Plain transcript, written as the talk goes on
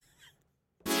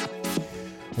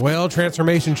Well,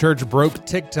 Transformation Church broke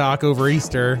TikTok over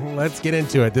Easter. Let's get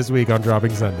into it this week on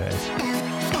Dropping Sundays.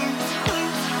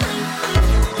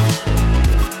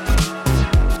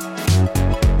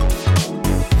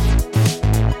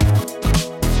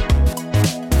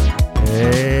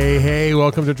 Hey,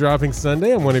 welcome to Dropping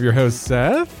Sunday. I'm one of your hosts,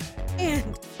 Seth.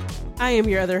 And I am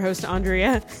your other host,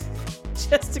 Andrea.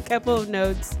 Just a couple of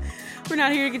notes. We're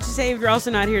not here to get you saved. We're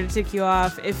also not here to tick you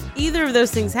off. If either of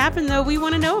those things happen, though, we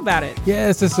want to know about it.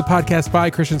 Yes, this is a podcast by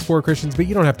Christians for Christians, but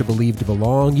you don't have to believe to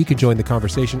belong. You can join the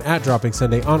conversation at Dropping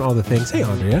Sunday on all the things. Hey,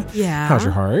 Andrea. Yeah. How's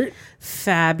your heart?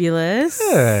 Fabulous.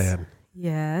 Good.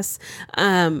 Yes.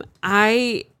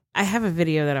 I have a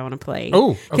video that I want to play.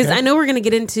 Oh, okay. Because I know we're going to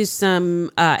get into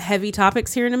some heavy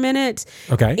topics here in a minute.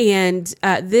 Okay. And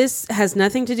this has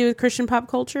nothing to do with Christian pop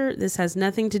culture. This has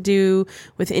nothing to do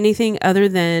with anything other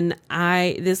than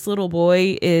this little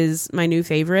boy is my new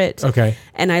favorite. Okay.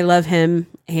 And I love him.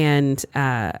 And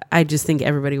I just think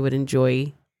everybody would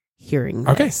enjoy hearing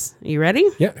this. Okay. You ready?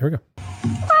 Yeah, here we go.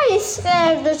 Are you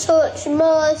scared to touch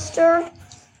mustard?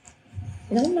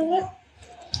 No, I'm not.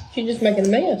 She's just making a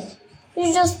mess.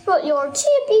 You just put your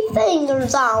tippy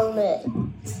fingers on it.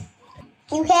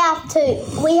 You have to.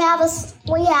 We have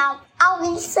all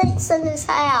these sinks in this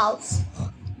house.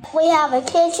 We have a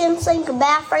kitchen sink, a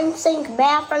bathroom sink,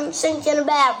 and a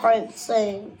bathroom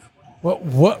sink.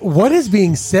 What is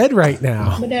being said right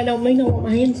now? But that don't mean I want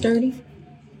my hands dirty.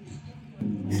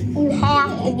 You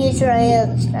have to get your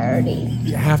hands dirty.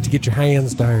 You have to get your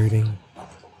hands dirty.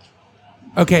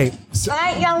 Okay. So, I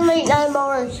ain't gonna eat no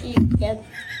more chicken.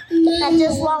 I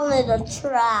just wanted to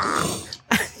try.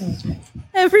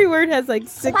 Every word has like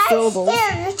 6 syllables.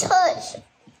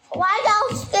 Why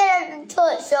y'all scared to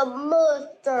touch the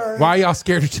mustard? why y'all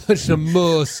scared to touch the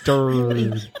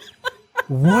mustard?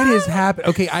 What is happening?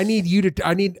 Okay, I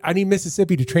need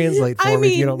Mississippi to translate for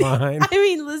me if you don't mind. I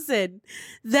mean, listen,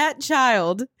 that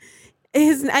child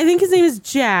I think his name is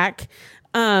Jack.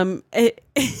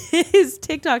 His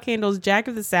TikTok handle is Jack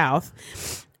of the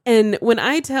South. And when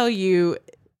I tell you,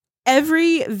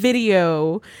 every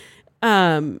video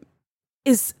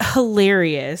is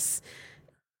hilarious.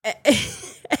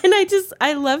 And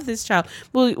I love this child.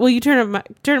 Will you turn up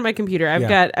my computer? I've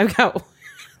got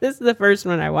this is the first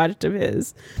one I watched of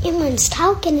his. Someone's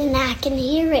talking and I can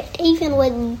hear it even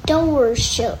with doors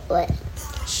shut.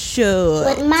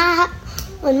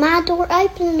 When my door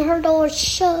open and her door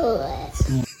shut.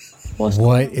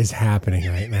 What is happening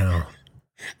right now?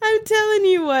 I'm telling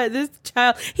you what, this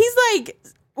child, he's like,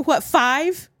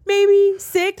 5, maybe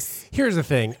 6? Here's the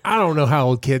thing. I don't know how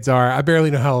old kids are. I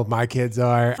barely know how old my kids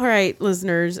are. All right,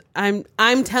 listeners, I'm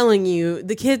telling you,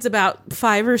 the kid's about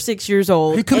 5 or 6 years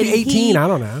old. He could be 18. I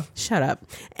don't know. Shut up.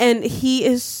 And he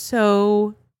is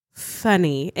so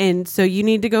funny. And so you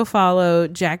need to go follow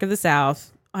Jack of the South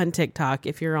on TikTok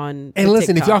if you're on. And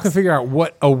listen, if y'all can figure out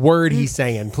what a word he's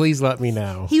saying, please let me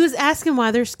know. He was asking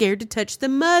why they're scared to touch the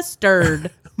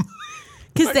mustard.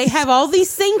 Because they have all these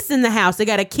sinks in the house. They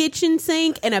got a kitchen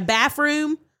sink and a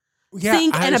bathroom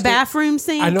sink and a bathroom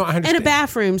sink and a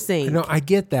bathroom sink. I know, I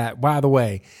get that, by the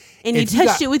way. And you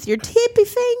touched it with your tippy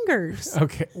fingers.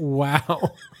 Okay,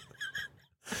 wow.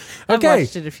 I've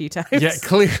watched it a few times. Yeah,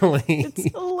 clearly. It's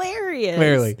hilarious.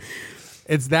 Clearly.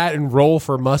 It's that and roll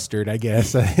for mustard, I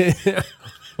guess.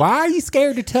 Why are you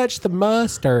scared to touch the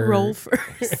mustard? Roll for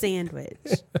sandwich.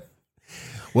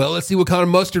 Well, let's see what kind of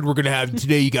mustard we're going to have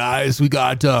today, you guys. We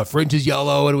got French's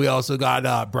yellow, and we also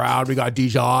got brown. We got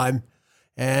Dijon.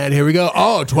 And here we go.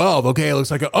 Oh, 12. Okay, it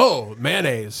looks like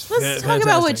mayonnaise. Let's talk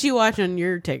about what you watch on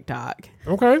your TikTok.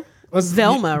 Okay.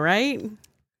 Velma, right?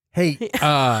 Hey,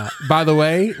 by the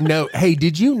way, no. Hey,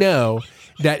 did you know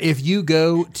that if you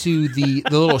go to the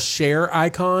little share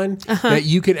icon, that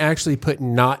you can actually put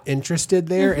not interested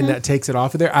there, and that takes it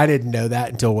off of there? I didn't know that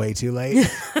until way too late.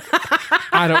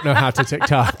 I don't know how to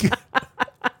TikTok.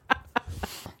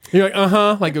 You're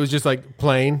like, like it was just like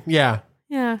plain. Yeah.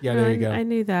 Yeah. There you go. I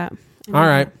knew that. All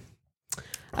right.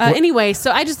 Anyway,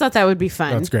 so I just thought that would be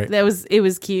fun. That's great. It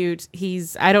was cute.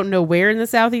 I don't know where in the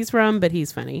South he's from, but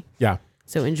he's funny. Yeah.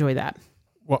 So enjoy that.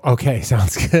 Well, okay.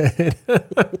 Sounds good.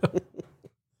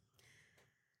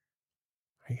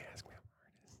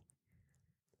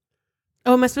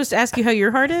 Oh, am I supposed to ask you how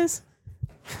your heart is?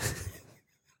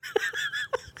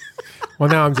 Well,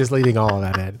 now I'm just leaving all of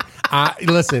that in.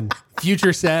 Listen,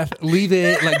 future Seth, leave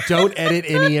it. Like, don't edit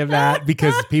any of that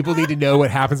because people need to know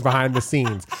what happens behind the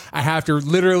scenes. I have to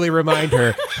literally remind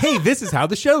her, hey, this is how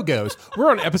the show goes. We're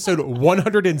on episode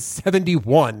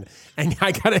 171, and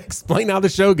I got to explain how the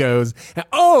show goes. And,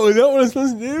 oh, is that what I'm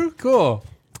supposed to do? Cool.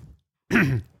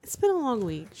 It's been a long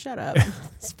week. Shut up.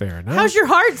 It's fair enough. How's your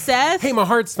heart, Seth? Hey, my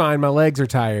heart's fine. My legs are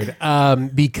tired.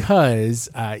 Because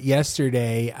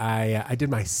yesterday I did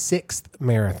my 6th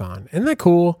marathon. Isn't that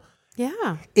cool?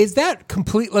 Yeah. Is that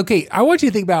complete? Okay, I want you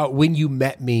to think about when you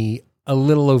met me a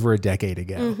little over a decade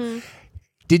ago. Mm-hmm.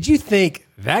 Did you think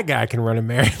that guy can run a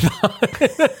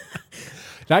marathon?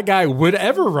 That guy would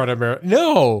ever run a marathon?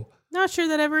 No. Not sure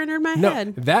that ever entered my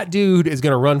head. That dude is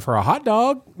going to run for a hot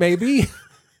dog, maybe.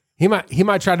 He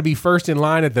might try to be first in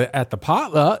line at the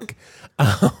potluck.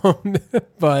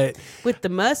 But with the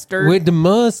mustard.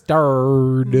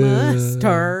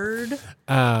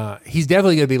 He's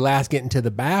definitely going to be last getting to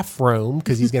the bathroom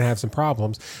because he's going to have some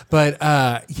problems. But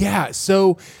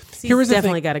so he's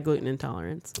definitely got a gluten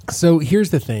intolerance. So here's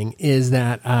the thing is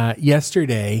that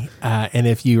yesterday, and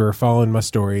if you were following my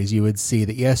stories, you would see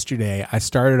that yesterday I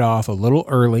started off a little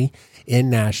early in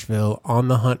Nashville on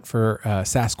the hunt for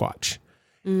Sasquatch.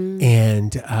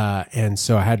 And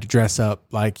so I had to dress up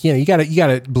like, you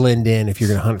gotta blend in if you're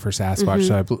going to hunt for Sasquatch.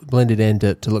 So I blended in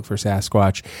to look for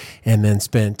Sasquatch, and then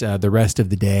spent the rest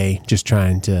of the day just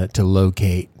trying to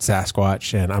locate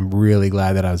Sasquatch. And I'm really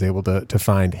glad that I was able to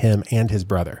find him and his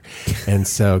brother. And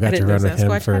so got to run with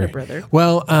him had a brother.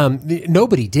 Well,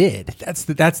 nobody did.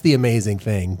 That's the amazing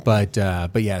thing. But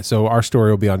yeah, so our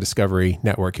story will be on Discovery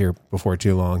Network here before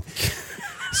too long.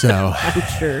 So I'm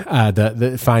sure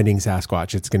the finding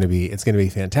Sasquatch, it's gonna be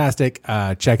fantastic.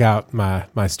 Check out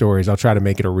my stories. I'll try to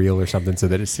make it a reel or something so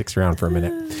that it sticks around for a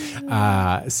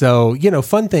minute. So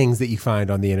fun things that you find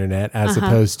on the internet as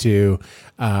opposed to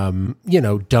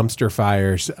dumpster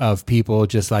fires of people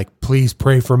just like, please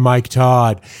pray for Mike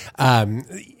Todd.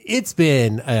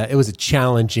 It was a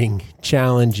challenging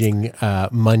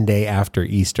Monday after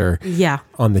Easter. Yeah.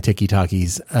 On the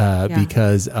TikTokies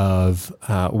because of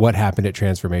what happened at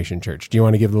Transformation Church. Do you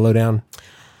want to give the lowdown?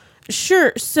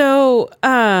 Sure. So,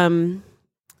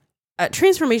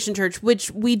 Transformation Church, which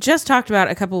we just talked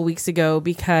about a couple of weeks ago,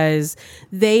 because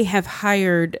they have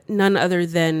hired none other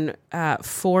than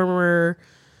former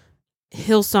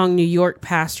Hillsong New York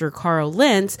pastor Carl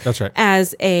Lentz. That's right.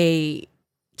 As a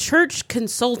church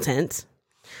consultant.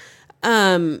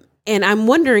 And I'm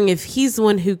wondering if he's the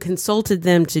one who consulted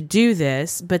them to do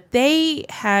this, but they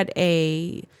had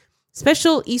a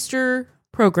special Easter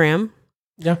program.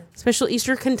 Yeah. Special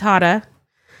Easter cantata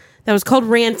that was called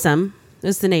Ransom,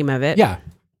 is the name of it. Yeah.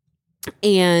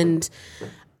 And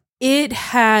it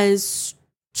has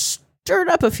stirred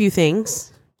up a few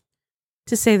things,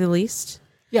 to say the least.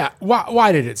 Yeah.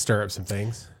 Why did it stir up some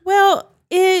things? Well,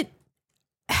 it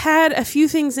had a few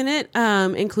things in it,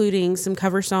 including some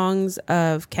cover songs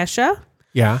of Kesha.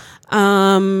 Yeah.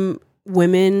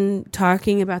 Women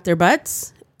talking about their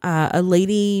butts. A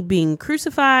lady being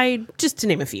crucified, just to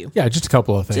name a few. Yeah, just a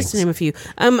couple of things. Just to name a few.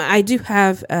 I do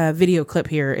have a video clip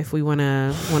here if we want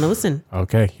to listen.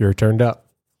 Okay, you're turned up.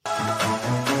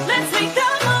 Let's make the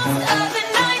most of the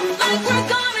night like we're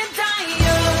gonna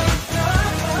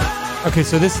die. Okay,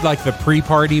 so this is like the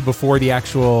pre-party before the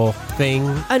actual thing?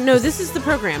 No, this is the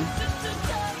program.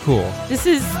 Cool. This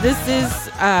is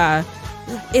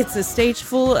it's a stage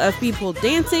full of people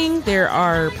dancing. There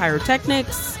are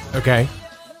pyrotechnics. Okay.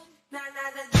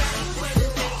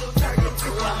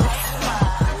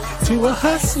 To a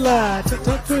hustler, to a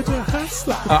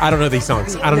hustler. Oh, I don't know these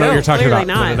songs. I don't know what you're talking about.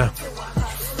 Not. No.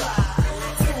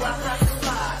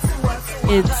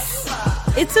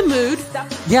 It's a mood.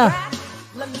 Yeah.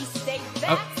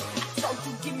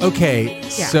 Okay. Yeah.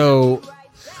 So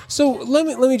let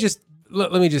me just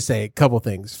say a couple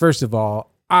things. First of all,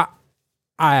 I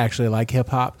actually like hip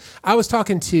hop. I was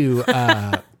talking to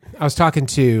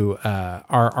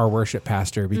our worship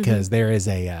pastor because there's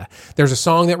a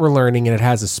song that we're learning and it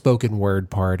has a spoken word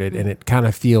part and it kind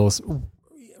of feels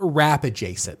rap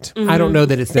adjacent. I don't know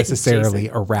that it's necessarily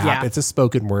a rap. Yeah. It's a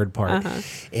spoken word part.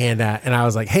 And I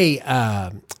was like, hey,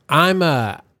 I'm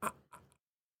going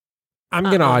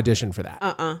to audition for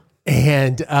that.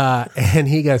 And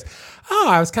he goes, oh,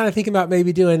 I was kind of thinking about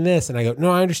maybe doing this. And I go,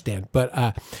 no, I understand.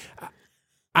 But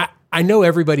I know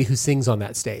everybody who sings on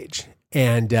that stage.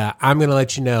 And I'm going to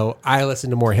let you know, I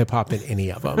listen to more hip hop than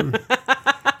any of them.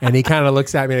 And he kind of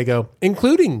looks at me and I go,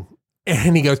 including.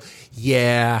 And he goes,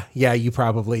 yeah, you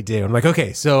probably do. I'm like,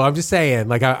 okay, so I'm just saying,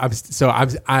 like, I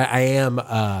am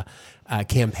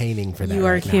campaigning for that. You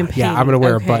are right campaigning. Now. Yeah, I'm going to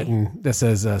wear a button that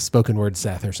says spoken word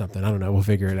Seth or something. I don't know. We'll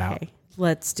figure it out. Okay,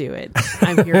 let's do it.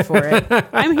 I'm here for it.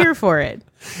 I'm here for it.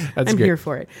 That's I'm great. here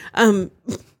for it.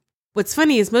 What's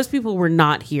funny is most people were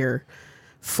not here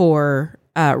for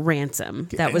Ransom.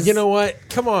 That was, you know what?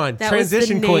 Come on,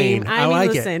 transition queen. I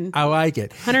like listen, it. I like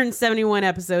it. 171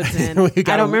 episodes in. I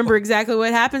don't remember exactly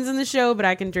what happens in the show, but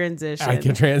I can transition. I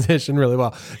can transition really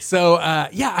well. So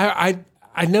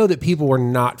I know that people were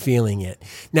not feeling it.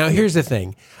 Now here's the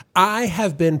thing. I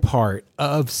have been part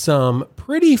of some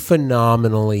pretty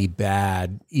phenomenally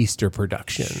bad Easter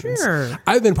productions. Sure.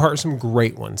 I've been part of some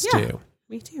great ones too.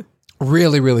 Me too.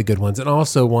 Really, really good ones. And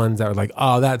also ones that were like,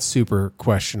 oh, that's super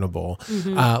questionable.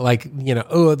 Like,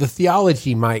 the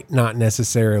theology might not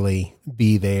necessarily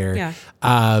be there.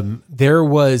 Yeah. There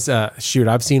was,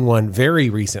 I've seen one very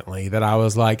recently that I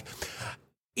was like,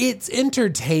 it's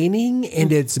entertaining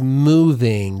and it's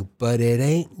moving, but it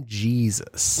ain't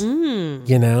Jesus,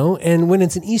 And when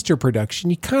it's an Easter production,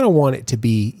 you kind of want it to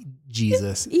be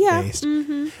Jesus based.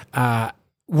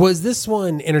 Was this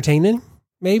one entertaining?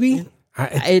 Maybe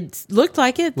it looked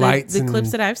like it. The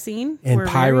clips that I've seen and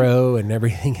pyro and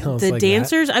everything else. The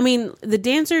dancers, that. I mean, the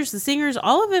dancers, the singers,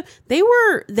 all of it. They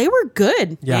were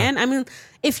good, man. I mean,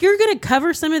 if you're going to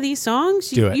cover some of these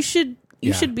songs, you should.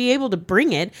 You should be able to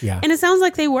bring it. Yeah. And it sounds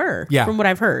like they were from what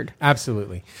I've heard.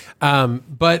 Absolutely.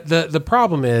 But the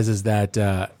problem is that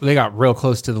they got real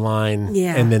close to the line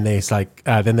and then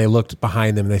then they looked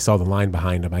behind them and they saw the line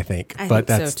behind them, I think. I think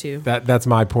so too. That's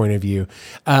my point of view.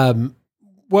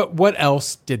 What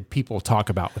else did people talk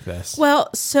about with this?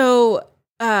 Well, so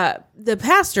the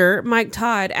pastor, Mike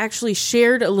Todd, actually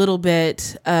shared a little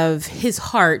bit of his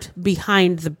heart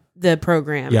behind the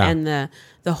program and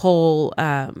the whole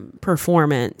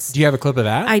performance. Do you have a clip of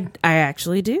that? I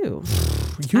actually do.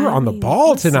 You're on the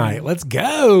ball tonight. Let's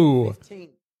go.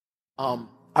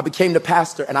 I became the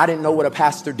pastor, and I didn't know what a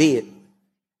pastor did.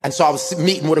 And so I was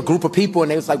meeting with a group of people,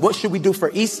 and they was like, what should we do for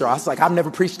Easter? I was like, I've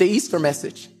never preached the Easter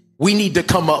message. We need to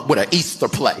come up with an Easter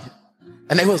play.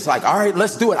 And they was like, all right,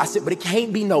 let's do it. I said, but it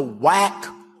can't be no whack,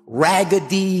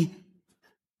 raggedy.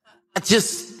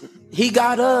 He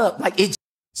got up.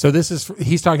 So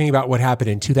he's talking about what happened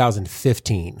in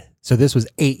 2015. So this was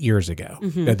 8 years ago.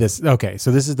 So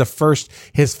this is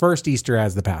his first Easter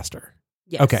as the pastor.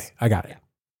 Yes. Okay, I got it.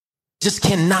 Just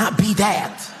cannot be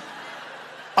that.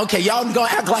 Okay, y'all gonna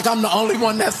act like I'm the only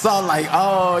one that saw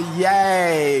oh,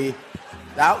 yay.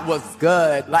 That was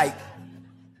good. I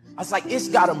was like, it's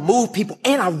gotta move people.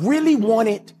 And I really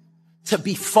wanted to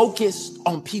be focused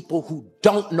on people who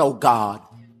don't know God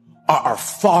or are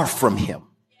far from him.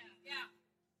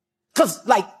 Because,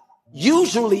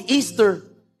 usually Easter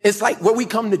is where we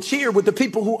come to cheer with the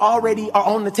people who already are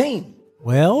on the team.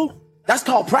 Well, that's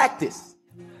called practice.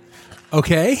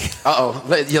 Okay. Uh-oh.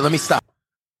 Let me stop.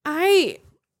 I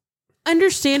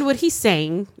understand what he's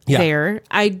saying there.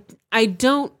 I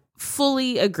don't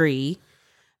fully agree.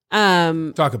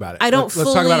 Talk about it. Let's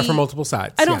talk about it from multiple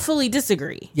sides. I don't fully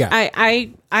disagree. Yeah.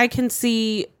 I can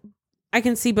see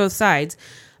both sides.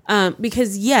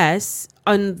 Because yes,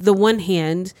 on the one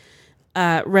hand,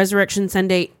 Resurrection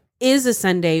Sunday is a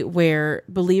Sunday where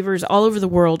believers all over the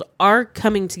world are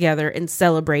coming together and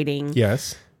celebrating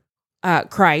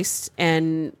Christ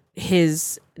and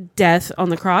his death on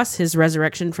the cross, his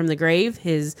resurrection from the grave,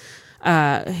 his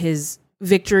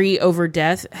victory over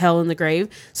death, hell, and the grave.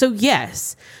 So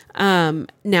yes. Now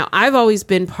I've always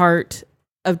been part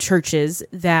of churches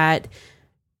that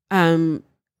try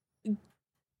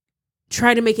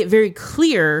to make it very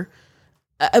clear,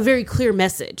 a very clear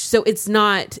message. So it's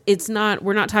not,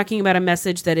 we're not talking about a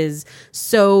message that is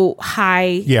so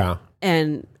high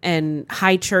and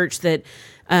high church that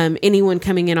anyone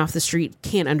coming in off the street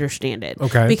can't understand it.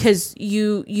 Okay. Because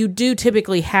you do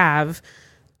typically have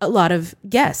a lot of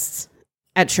guests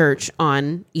at church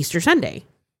on Easter Sunday.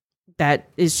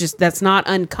 That's not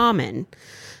uncommon.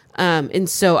 And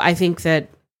so I think that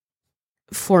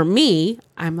for me,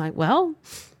 I'm like, well,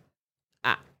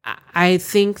 I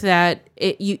think that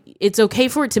it's okay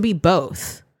for it to be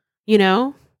both,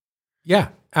 Yeah,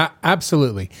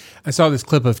 absolutely. I saw this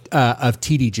clip of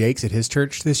TD Jakes at his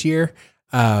church this year.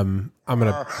 I'm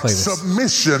going to play this.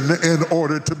 Submission in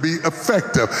order to be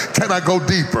effective. Can I go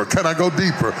deeper? Can I go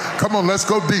deeper? Come on, let's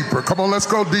go deeper. Come on, let's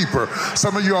go deeper.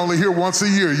 Some of you only here once a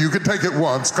year. You can take it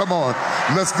once. Come on,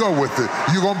 let's go with it.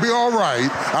 You're going to be all right.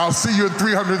 I'll see you in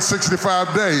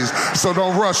 365 days, so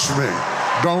don't rush me.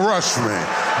 Don't rush me.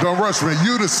 Don't rush me.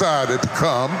 You decided to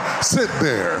come. Sit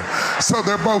there. So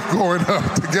they're both going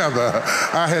up together.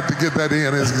 I had to get that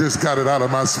in. It just got it out of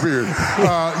my spirit.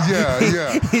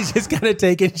 He's just kind of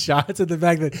taking shots at the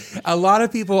fact that a lot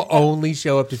of people only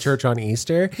show up to church on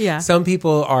Easter. Yeah. Some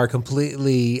people are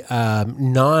completely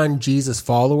non-Jesus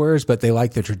followers, but they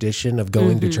like the tradition of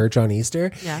going to church on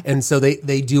Easter. Yeah. And so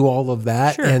they do all of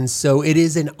that. Sure. And so it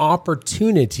is an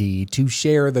opportunity to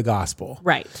share the gospel.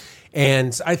 Right.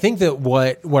 And I think that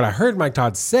what I heard Mike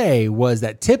Todd say was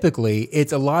that typically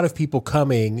it's a lot of people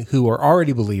coming who are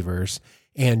already believers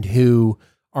and who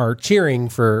are cheering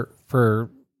for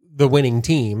the winning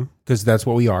team, because that's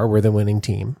what we are. We're the winning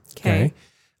team. Okay.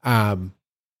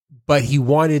 But he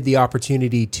wanted the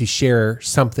opportunity to share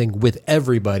something with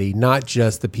everybody, not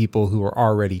just the people who are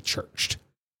already churched.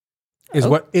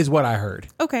 Is what I heard.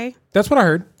 Okay. That's what I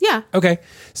heard. Yeah. Okay.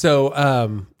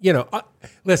 So,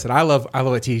 listen, I love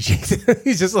what TJ.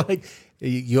 He's just like,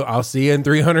 I'll see you in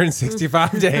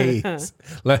 365 days.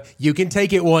 You can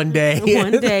take it one day.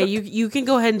 One day. You can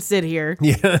go ahead and sit here.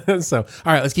 Yeah. So, all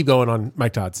right, let's keep going on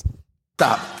Mike Todd's.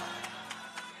 Stop.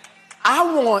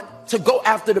 I want to go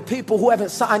after the people who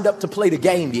haven't signed up to play the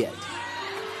game yet.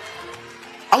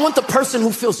 I want the person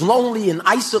who feels lonely and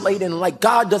isolated and like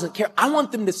God doesn't care. I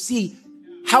want them to see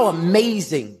how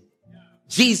amazing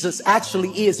Jesus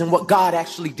actually is and what God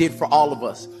actually did for all of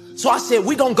us. So I said,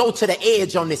 we're going to go to the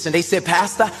edge on this. And they said,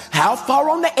 Pastor, how far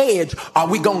on the edge are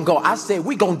we going to go? I said,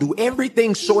 we're going to do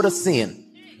everything short of sin.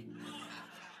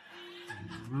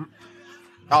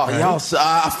 Oh, y'all,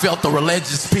 I felt the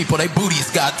religious people. Their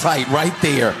booties got tight right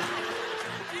there.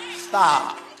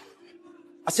 Stop.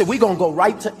 I said, we're going to go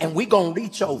right to, and we're going to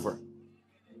reach over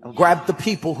and grab the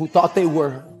people who thought they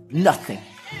were nothing,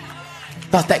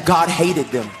 thought that God hated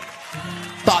them,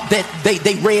 thought that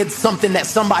they read something that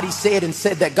somebody said and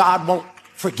said that God won't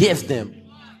forgive them.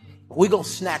 We're going to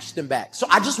snatch them back. So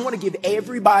I just want to give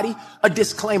everybody a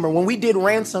disclaimer. When we did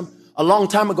Ransom a long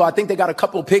time ago, I think they got a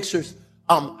couple of pictures.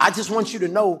 I just want you to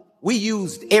know we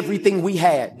used everything we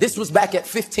had. This was back at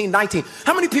 1519.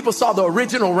 How many people saw the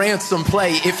original Ransom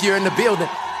play? If you're in the building,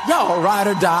 y'all ride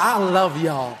or die. I love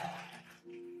y'all.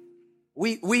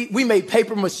 We made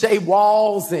paper mache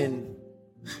walls, and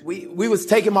we was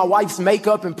taking my wife's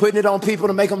makeup and putting it on people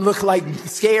to make them look like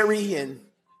scary, and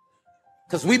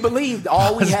because we believed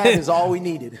all we had is all we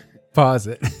needed. Pause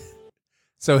it.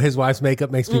 So his wife's makeup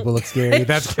makes people look scary.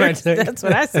 That's correct. That's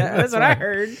what I said. That's what I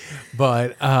heard.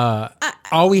 But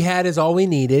all we had is all we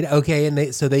needed. Okay, and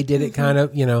they did it kind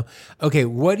of, Okay,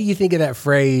 what do you think of that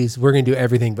phrase? We're going to do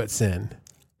everything but sin.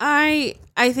 I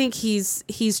think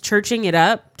he's churching it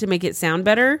up to make it sound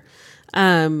better.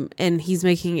 And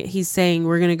he's saying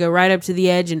we're going to go right up to the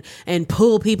edge and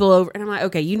pull people over. And I'm like,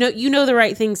 okay, you know the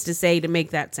right things to say to make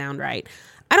that sound right.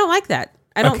 I don't like that.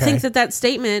 I don't think that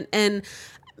statement, and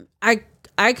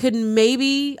I could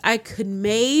maybe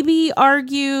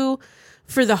argue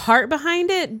for the heart behind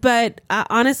it, but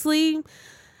honestly,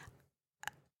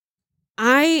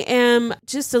 I am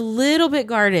just a little bit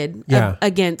guarded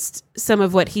against some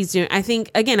of what he's doing. I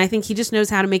think he just knows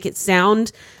how to make it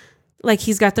sound like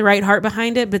he's got the right heart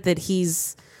behind it, but that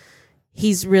he's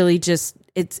really just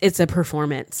it's a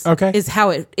performance. Okay, is how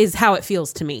it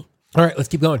feels to me. All right, let's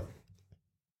keep going.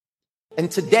 And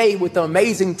today, with the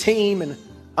amazing team and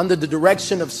under the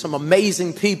direction of some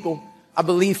amazing people, I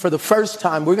believe for the first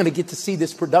time, we're going to get to see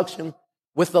this production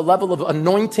with the level of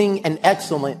anointing and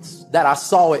excellence that I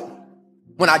saw it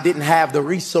when I didn't have the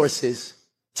resources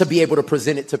to be able to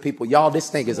present it to people. Y'all, this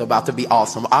thing is about to be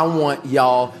awesome. I want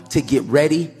y'all to get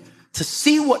ready to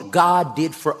see what God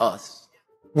did for us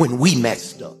when we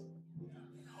messed up.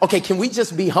 Okay, can we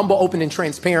just be humble, open, and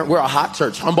transparent? We're a hot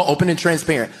church, humble, open, and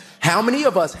transparent. How many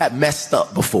of us have messed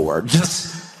up before?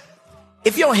 Just,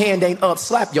 if your hand ain't up,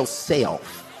 slap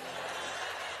yourself.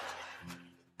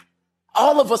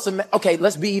 All of us are, okay,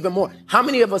 let's be even more. How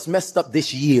many of us messed up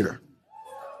this year?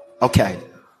 Okay.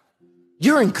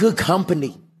 You're in good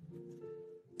company.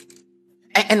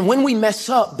 And when we mess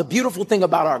up, the beautiful thing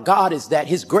about our God is that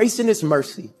his grace and his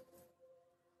mercy,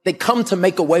 they come to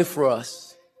make a way for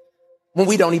us when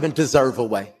we don't even deserve a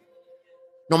way.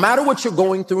 No matter what you're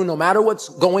going through, no matter what's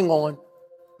going on,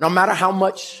 no matter how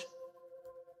much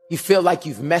you feel like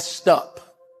you've messed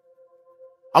up,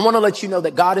 I want to let you know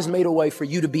that God has made a way for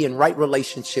you to be in right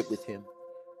relationship with him.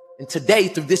 And today,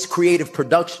 through this creative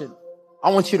production,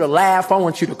 I want you to laugh. I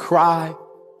want you to cry.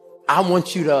 I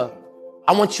want you to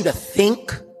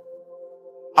think.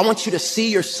 I want you to see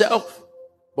yourself.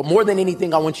 But more than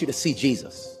anything, I want you to see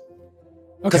Jesus.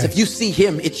 Because if you see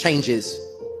him, it changes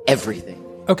everything.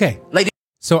 Okay.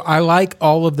 So I like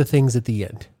all of the things at the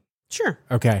end. Sure.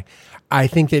 Okay. I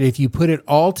think that if you put it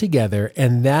all together,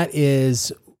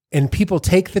 and people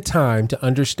take the time to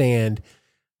understand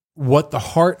what the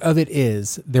heart of it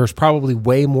is, there's probably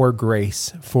way more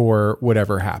grace for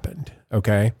whatever happened.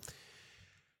 Okay.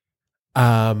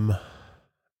 I'm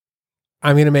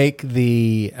going to make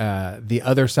the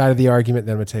other side of the argument,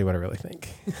 then I'm going to tell you what I really think.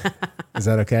 Is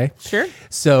that okay? Sure.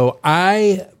 So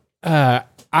I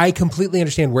completely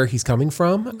understand where he's coming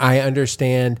from. I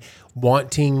understand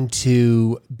wanting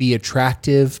to be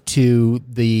attractive to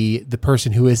the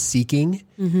person who is seeking.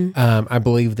 I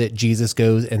believe that Jesus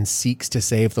goes and seeks to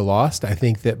save the lost. I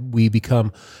think that we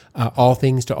become all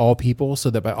things to all people, so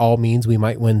that by all means we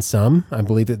might win some. I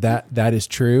believe that is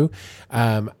true.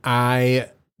 I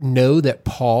know that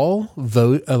Paul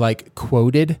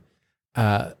quoted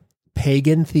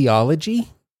pagan theology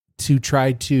to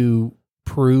try to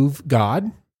prove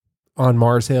God on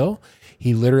Mars Hill.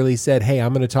 He literally said, "Hey,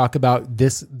 I'm going to talk about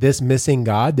this missing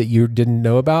God that you didn't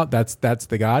know about. That's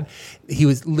the God." He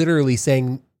was literally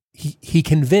saying he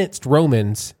convinced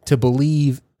Romans to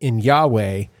believe in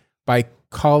Yahweh by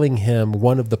calling him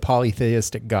one of the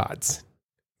polytheistic gods.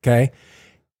 Okay,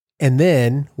 and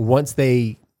then once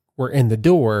they were in the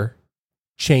door,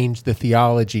 changed the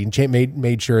theology and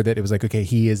made sure that it was like, okay,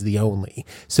 he is the only.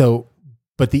 So,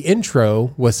 but the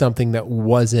intro was something that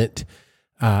wasn't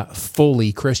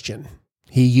fully Christian.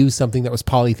 He used something that was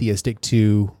polytheistic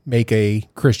to make a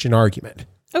Christian argument.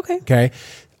 Okay.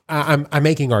 I'm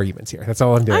making arguments here. That's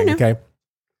all I'm doing. Okay.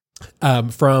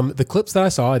 From the clips that I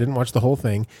saw, I didn't watch the whole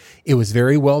thing. It was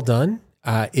very well done.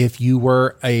 If you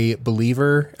were a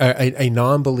believer, a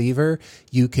non-believer,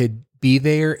 you could be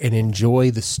there and enjoy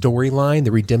the storyline,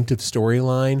 the redemptive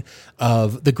storyline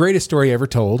of the greatest story ever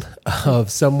told,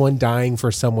 of someone dying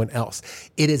for someone else.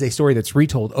 It is a story that's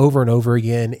retold over and over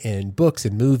again in books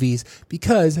and movies,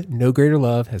 because no greater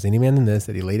love has any man than this,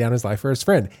 that he laid down his life for his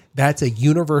friend. That's a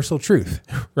universal truth,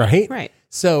 right? Right.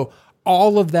 So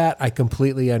all of that I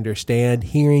completely understand.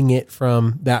 Hearing it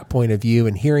from that point of view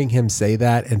and hearing him say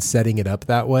that and setting it up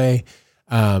that way,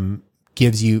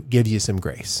 gives you some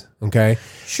grace. Okay.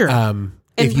 Sure. And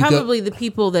probably the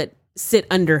people that sit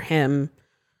under him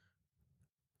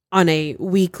on a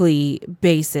weekly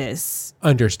basis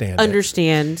understand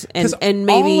and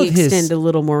maybe extend a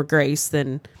little more grace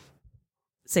than,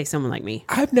 say, someone like me.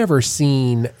 I've never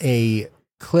seen a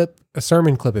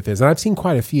sermon clip of his, and I've seen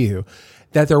quite a few,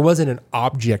 that there wasn't an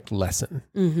object lesson.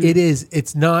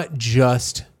 It's not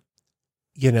just,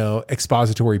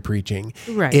 expository preaching.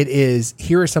 Right. It is,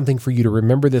 here is something for you to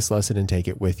remember this lesson and take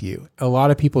it with you. A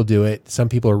lot of people do it. Some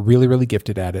people are really, really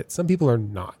gifted at it. Some people are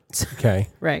not. Okay.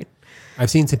 Right. I've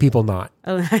seen some people not.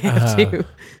 Oh, I have too.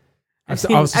 I've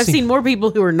seen more people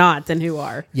who are not than who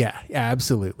are. Yeah,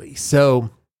 absolutely.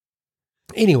 So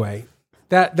anyway,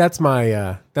 that's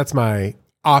my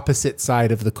opposite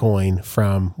side of the coin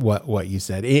from what you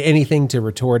said. Anything to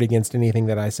retort against anything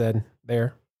that I said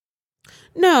there?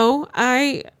 No,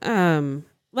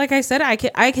 like I said,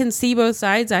 I can see both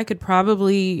sides. I could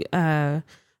probably find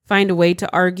a way to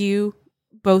argue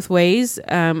both ways.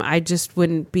 I just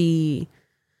wouldn't be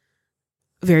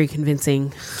very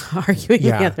convincing arguing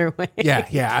the other way.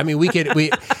 Yeah. I mean,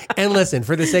 and listen,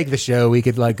 for the sake of the show, we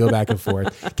could go back and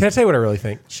forth. Can I tell you what I really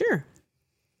think? Sure.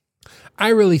 I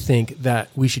really think that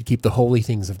we should keep the holy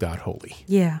things of God holy.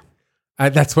 Yeah.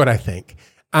 That's what I think.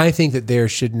 I think that there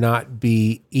should not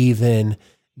be even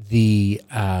the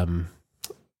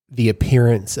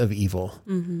appearance of evil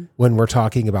when we're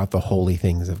talking about the holy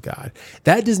things of God.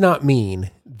 That does not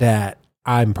mean that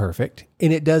I'm perfect,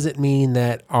 and it doesn't mean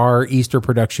that our Easter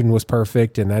production was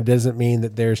perfect, and that doesn't mean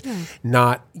that there's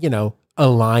not, a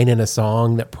line in a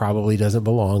song that probably doesn't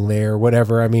belong there,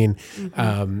 whatever. I mean,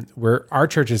 our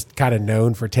church is kind of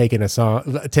known for taking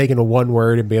a one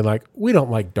word and being like, we don't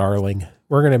like darling.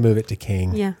 We're going to move it to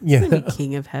king. Yeah.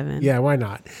 King of heaven. Yeah. Why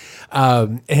not?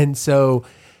 And so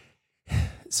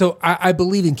I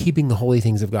believe in keeping the holy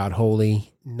things of God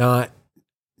holy, not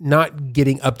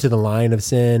getting up to the line of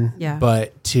sin,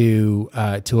 but to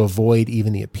avoid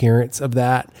even the appearance of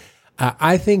that.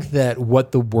 I think that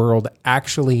what the world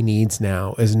actually needs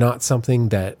now is not something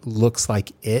that looks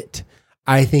like it.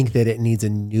 I think that it needs a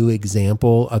new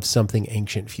example of something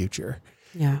ancient future.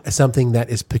 Yeah. Something that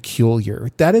is peculiar.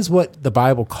 That is what the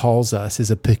Bible calls us,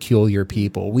 is a peculiar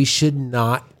people. We should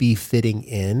not be fitting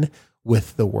in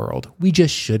with the world. We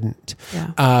just shouldn't.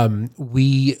 Yeah.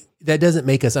 That doesn't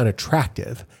make us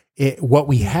unattractive. What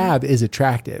we have is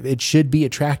attractive. It should be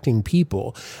attracting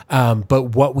people.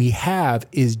 But what we have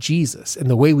is Jesus. And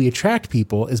the way we attract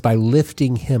people is by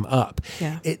lifting him up.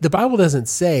 Yeah. The Bible doesn't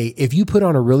say, if you put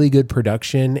on a really good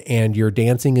production and your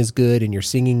dancing is good and your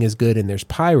singing is good and there's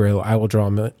pyro, I will draw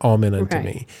all men unto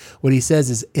me. What he says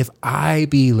is, if I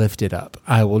be lifted up,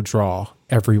 I will draw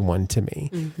everyone to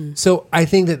me. So I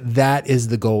think that is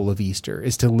the goal of Easter,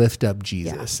 is to lift up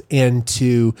Jesus and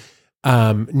to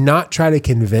not try to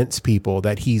convince people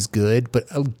that he's good,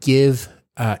 but give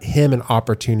him an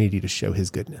opportunity to show his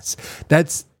goodness.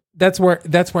 That's where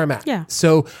I'm at. Yeah.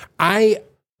 So I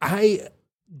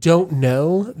don't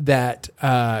know that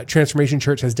Transformation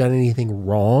Church has done anything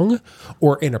wrong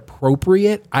or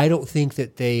inappropriate. I don't think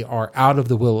that they are out of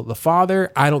the will of the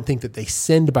Father. I don't think that they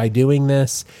sinned by doing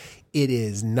this. It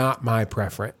is not my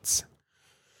preference.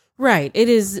 Right. It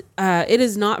is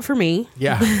not for me.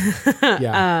 Yeah.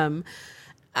 Yeah.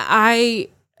 I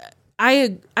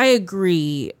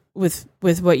agree with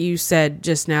what you said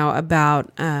just now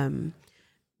about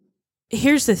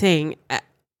here's the thing.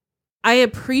 I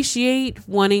appreciate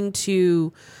wanting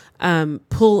to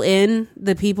pull in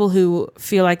the people who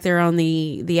feel like they're on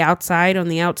the outside, on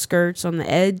the outskirts, on the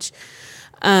edge.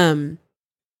 But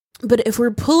if we're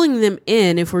pulling them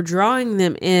in, if we're drawing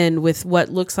them in with what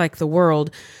looks like the world,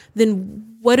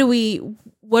 then what are we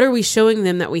showing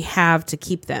them that we have to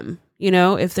keep them? You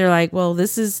know, if they're like, well,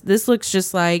 this looks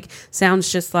just like,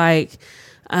 sounds just like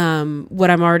what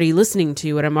I'm already listening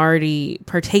to, what I'm already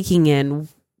partaking in,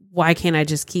 why can't I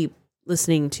just keep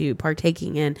listening to,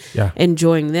 partaking in,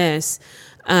 enjoying this?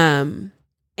 And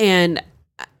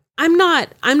I'm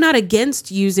not against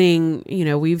using, you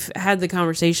know, we've had the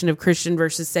conversation of Christian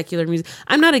versus secular music.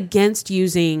 I'm not against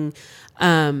using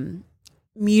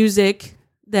music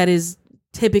that is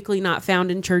typically not found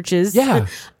in churches. Yeah.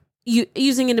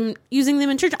 Using them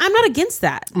in church. I'm not against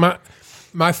that.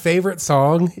 My favorite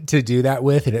song to do that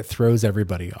with, and it throws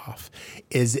everybody off,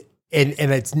 is and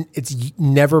it's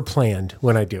never planned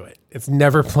when I do it. It's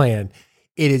never planned.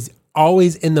 It is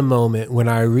always in the moment when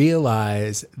I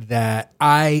realize that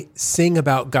I sing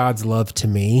about God's love to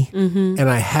me, and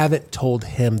I haven't told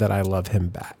him that I love him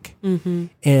back.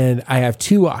 And I have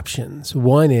two options.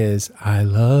 One is, I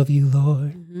love you,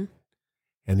 Lord.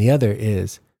 And the other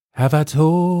is, have I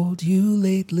told you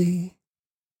lately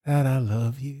that I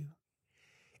love you?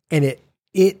 And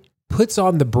it puts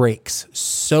on the brakes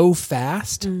so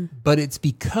fast, but it's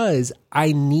because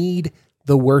I need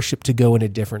the worship to go in a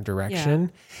different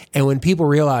direction. Yeah. And when people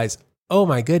realize, oh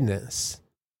my goodness,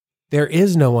 there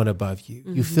is no one above you.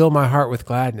 You fill my heart with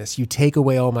gladness. You take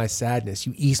away all my sadness.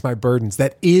 You ease my burdens.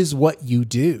 That is what you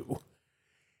do.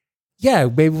 Yeah,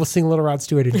 maybe we'll sing Little Rod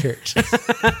Stewart in church.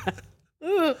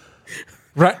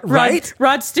 Right?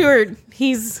 Rod Stewart,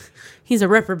 he's a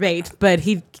reprobate, but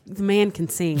the man can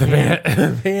sing. The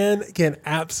man can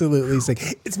absolutely sing.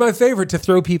 It's my favorite to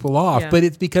throw people off, but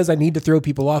it's because I need to throw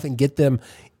people off and get them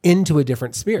into a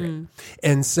different spirit.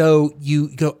 And so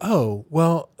you go, oh,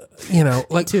 well, you know,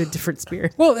 like to a different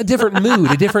spirit. Well, a different mood,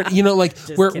 a different, you know, like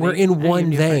we're in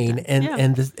one vein and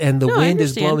the wind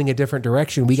is blowing a different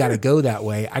direction. We got to go that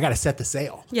way. I got to set the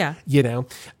sail. Yeah. You know?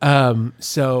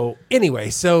 So anyway,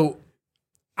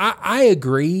 I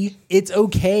agree. It's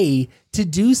okay to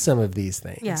do some of these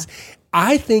things. Yeah.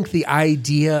 I think the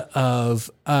idea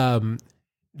of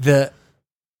the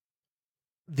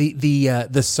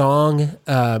song,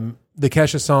 the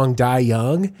Kesha song "Die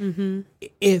Young,"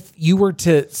 if you were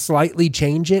to slightly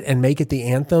change it and make it the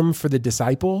anthem for the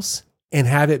disciples and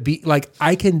have it be like,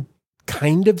 I can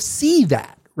kind of see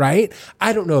that. Right?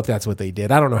 I don't know if that's what they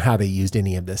did. I don't know how they used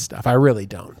any of this stuff. I really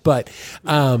don't. But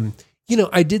you know,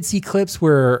 I did see clips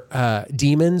where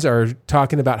demons are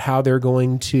talking about how they're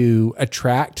going to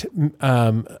attract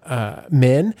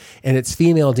men, and it's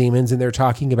female demons, and they're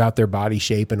talking about their body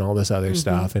shape and all this other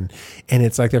stuff, and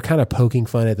it's like they're kind of poking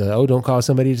fun at don't cause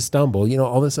somebody to stumble, you know,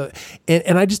 all this,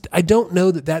 and I don't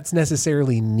know that that's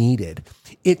necessarily needed.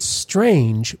 It's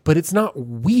strange, but it's not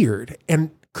weird,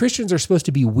 and Christians are supposed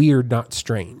to be weird, not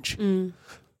strange.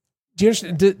 Do you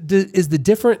understand? Is the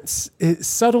difference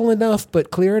subtle enough but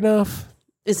clear enough?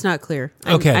 It's not clear.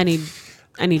 Okay. I need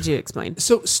you to explain.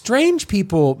 So strange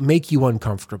people make you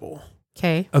uncomfortable.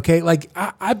 Okay. Like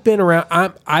I've been around.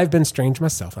 I've been strange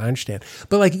myself. I understand,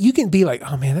 but like you can be like,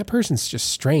 oh man, that person's just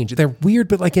strange. They're weird,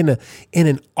 but like in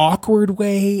an awkward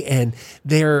way, and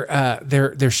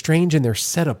they're strange and they're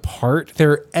set apart.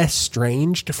 They're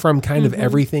estranged from kind of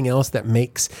everything else that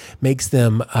makes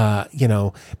them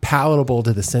palatable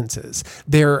to the senses.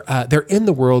 They're in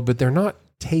the world, but they're not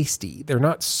tasty. They're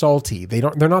not salty.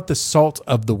 They're not the salt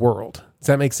of the world. Does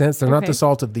that make sense? They're not the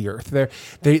salt of the earth.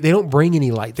 They don't bring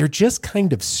any light. They're just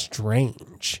kind of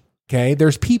strange. Okay.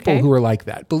 There's people who are like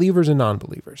that, believers and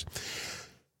non-believers.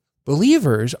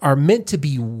 Believers are meant to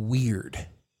be weird.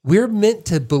 We're meant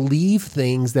to believe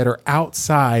things that are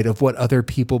outside of what other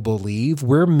people believe.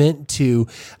 We're meant to,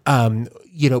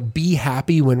 be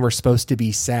happy when we're supposed to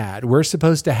be sad. We're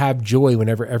supposed to have joy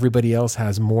whenever everybody else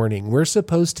has mourning. We're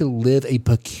supposed to live a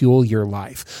peculiar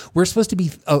life. We're supposed to be,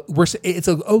 it's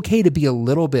okay to be a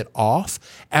little bit off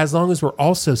as long as we're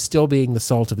also still being the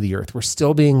salt of the earth. We're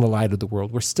still being the light of the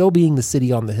world. We're still being the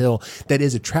city on the hill that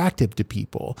is attractive to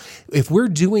people. If we're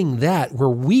doing that, we're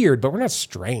weird, but we're not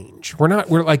strange.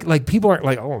 We're like people aren't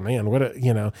like, oh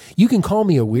man, you can call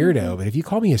me a weirdo, but if you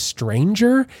call me a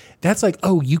stranger, that's like,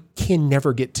 oh, you can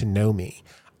never get to know me.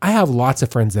 I have lots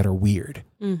of friends that are weird.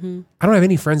 Mm-hmm. I don't have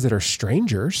any friends that are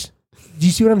strangers. Do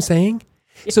you see what I'm saying?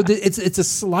 Yeah. So it's a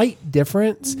slight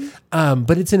difference,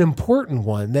 but it's an important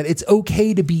one, that it's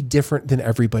okay to be different than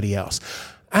everybody else.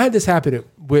 I had this happen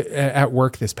at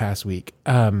work this past week.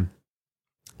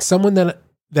 Someone that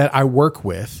I work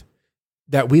with,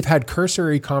 that we've had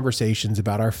cursory conversations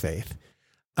about our faith,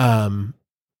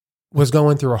 was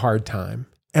going through a hard time.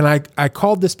 And I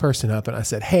called this person up and I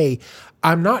said, hey,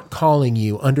 I'm not calling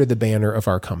you under the banner of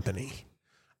our company.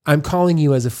 I'm calling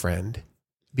you as a friend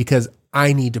because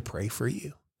I need to pray for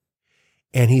you.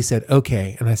 And he said,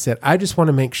 okay. And I said, I just want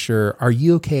to make sure, are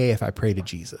you okay if I pray to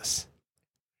Jesus?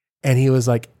 And he was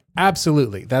like,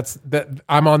 absolutely.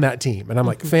 I'm on that team. And I'm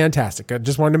like, fantastic. I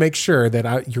just wanted to make sure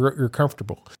that you're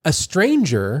comfortable. A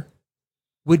stranger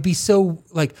would be so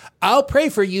like, I'll pray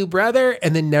for you, brother,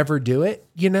 and then never do it,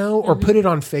 or put it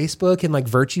on Facebook and like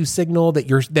virtue signal that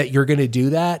you're going to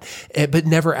do that, but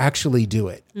never actually do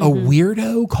it. A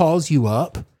weirdo calls you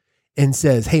up and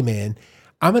says, hey man,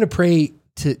 I'm going to pray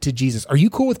to Jesus. Are you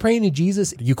cool with praying to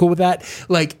Jesus? Are you cool with that?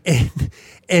 Like,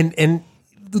 and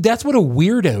that's what a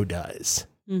weirdo does.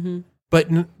 Mm-hmm.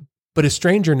 But a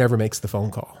stranger never makes the phone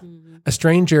call. Mm-hmm. A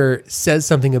stranger says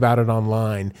something about it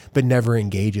online, but never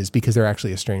engages because they're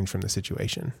actually estranged from the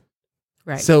situation.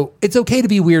 Right. So it's okay to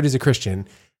be weird as a Christian.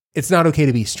 It's not okay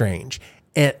to be strange.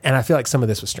 And I feel like some of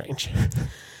this was strange.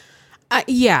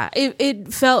 Yeah,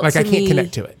 it felt like to I can't me,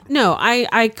 connect to it. No,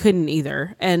 I couldn't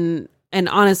either. And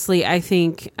honestly, I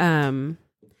think, and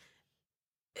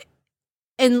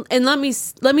let me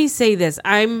say this.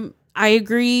 I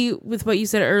agree with what you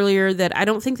said earlier, that I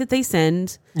don't think that they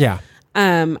sinned. Yeah.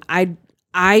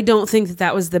 I don't think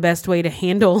that was the best way to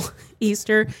handle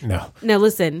Easter. No. Now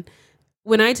listen,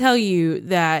 when I tell you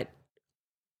that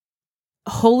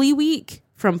Holy Week,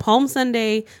 from Palm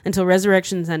Sunday until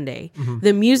Resurrection Sunday,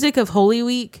 the music of Holy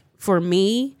Week for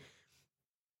me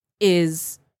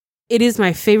is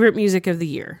my favorite music of the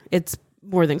year. It's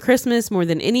more than Christmas, more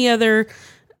than any other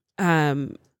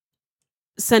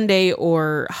Sunday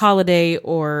or holiday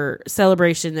or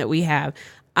celebration that we have.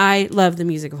 I love the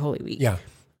music of Holy Week. Yeah.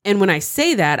 And when I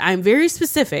say that, I'm very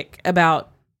specific about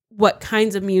what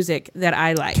kinds of music that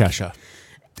I like. Kesha.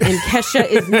 And Kesha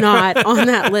is not on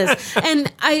that list.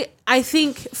 And I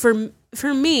think for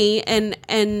me,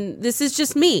 and this is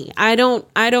just me, I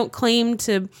don't claim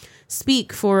to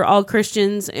speak for all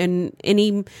Christians and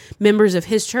any members of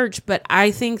his church, but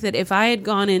I think that if I had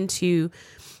gone into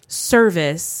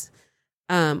service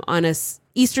on a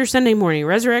Easter Sunday morning,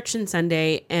 Resurrection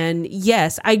Sunday, and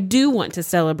yes, I do want to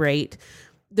celebrate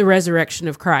the resurrection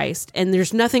of Christ, and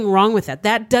there's nothing wrong with that.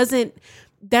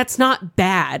 That's not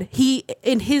bad. He,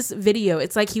 in his video,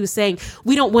 it's like he was saying,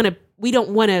 we don't want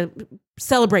to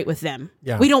celebrate with them.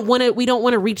 Yeah. We don't want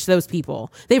to reach those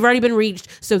people. They've already been reached,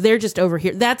 so they're just over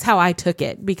here. That's how I took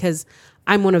it, because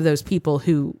I'm one of those people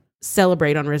who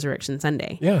celebrate on Resurrection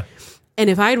Sunday. Yeah. And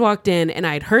if I had walked in and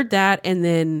I'd heard that, and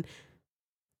then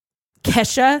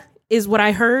Kesha is what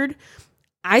I heard,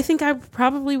 I think I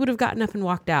probably would have gotten up and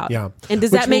walked out. Yeah. And does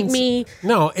that make me?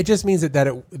 No, it just means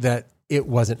that it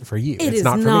wasn't for you. It's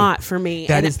not for me.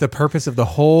 That is the purpose of the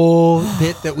whole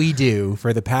bit that we do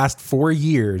for the past 4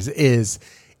 years is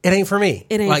it ain't for me.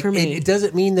 It ain't for me. It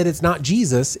doesn't mean that it's not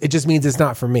Jesus. It just means it's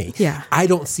not for me. Yeah. I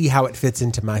don't see how it fits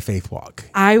into my faith walk.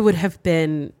 I would have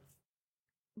been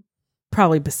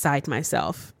probably beside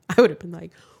myself. I would have been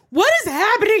like, what is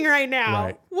happening right now?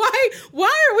 Right.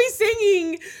 Why are we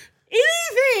singing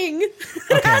anything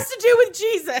that has to do with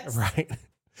Jesus? Right.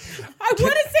 I want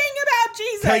to sing about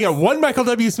Jesus. Can I get one Michael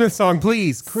W. Smith song,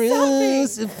 please?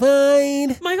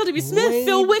 Crucified. Michael W. Smith,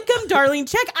 Phil Wickham, Darlene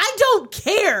Check. I don't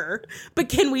care. But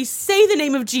can we say the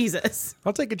name of Jesus?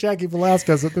 I'll take a Jackie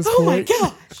Velasquez at this point. Oh my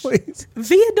gosh. Please.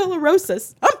 Via Dolorosa,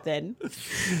 something.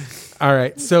 All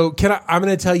right. So I'm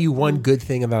going to tell you one good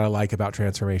thing that I like about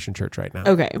Transformation Church right now.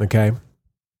 Okay.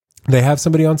 They have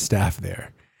somebody on staff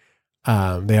there.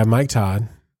 They have Mike Todd.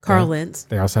 Carl Lentz.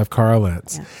 They also have Carl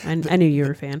Lentz. Yeah, I knew you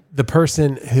were a fan. The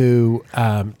person who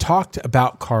talked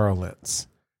about Carl Lentz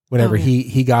whenever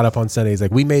he got up on Sunday, he's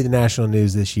like, we made the national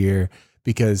news this year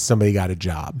because somebody got a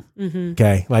job. Mm-hmm.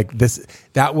 Okay. Like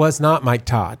that was not Mike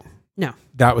Todd. No.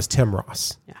 That was Tim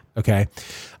Ross. Yeah. Okay.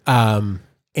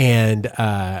 And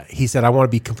he said, I want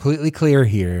to be completely clear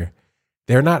here.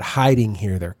 They're not hiding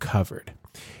here. They're covered.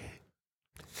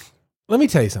 Let me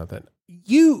tell you something.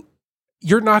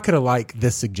 You're not going to like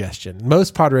this suggestion.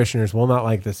 Most podritioners will not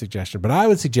like this suggestion, but I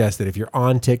would suggest that if you're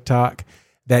on TikTok,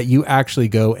 that you actually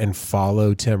go and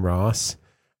follow Tim Ross,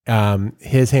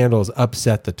 His handle is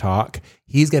Upset the Talk.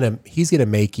 He's gonna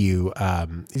make you.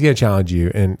 He's gonna challenge you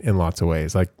in lots of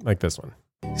ways, like this one.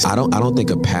 I don't think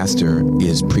a pastor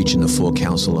is preaching the full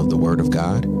counsel of the Word of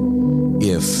God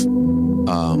if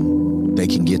they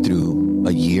can get through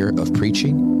a year of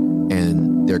preaching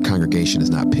and their congregation is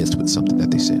not pissed with something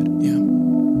that they said. Yeah.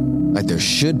 Like there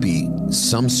should be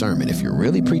some sermon. If you're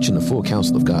really preaching the full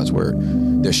counsel of God's Word,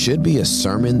 there should be a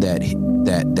sermon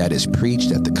that is preached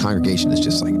that the congregation is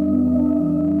just like,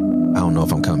 I don't know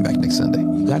if I'm coming back next Sunday.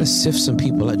 You got to sift some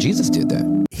people out. Jesus did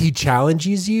that. He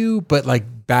challenges you, but like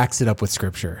backs it up with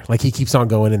scripture. Like he keeps on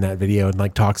going in that video and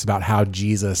like talks about how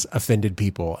Jesus offended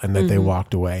people and that they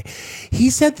walked away. He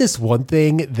said this one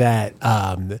thing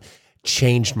that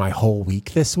changed my whole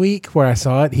week this week where I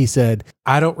saw it. He said,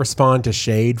 I don't respond to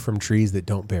shade from trees that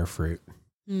don't bear fruit.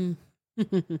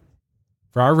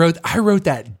 I wrote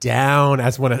that down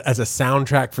as a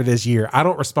soundtrack for this year. I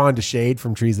don't respond to shade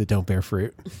from trees that don't bear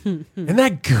fruit. Isn't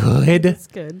that good? That's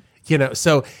good. You know,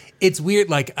 so it's weird.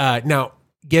 Like now,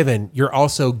 given you're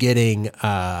also getting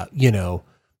 30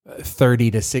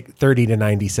 to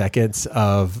 90 seconds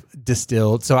of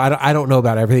distilled. So I don't know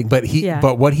about everything, but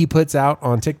but what he puts out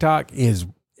on TikTok is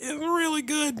really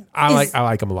good. I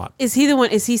like him a lot. Is he the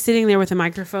one? Is he sitting there with a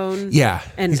microphone? Yeah,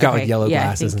 and he's got like yellow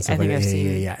glasses and stuff like that.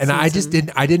 Yeah. And I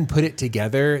didn't put it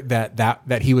together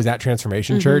that he was at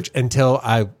Transformation Church until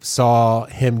I saw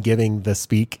him giving the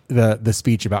speech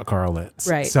about Carl Lentz.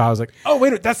 Right. So I was like, oh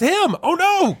wait, that's him. Oh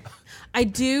no. I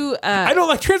do. I don't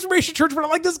like Transformation Church, but I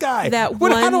like this guy.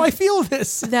 How do I feel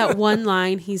this? That one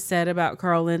line he said about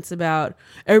Carl Lentz about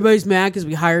everybody's mad because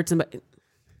we hired somebody.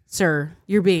 Sir,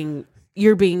 you're being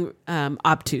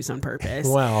obtuse on purpose.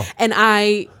 Wow. And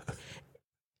I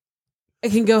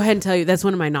can go ahead and tell you that's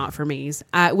one of my not for me's.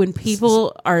 When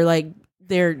people are like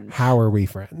how are we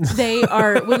friends? They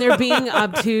are when they're being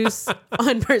obtuse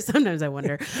on purpose. Sometimes I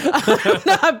wonder.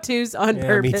 Obtuse on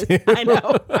purpose. Me too. I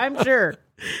know. I'm sure.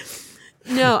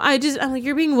 No, I'm like,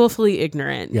 you're being willfully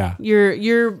ignorant. Yeah.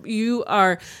 You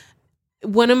are.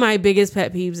 One of my biggest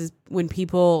pet peeves is when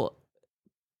people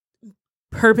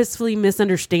purposefully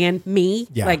misunderstand me,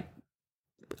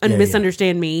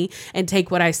 misunderstand me and take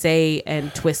what I say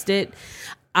and twist it.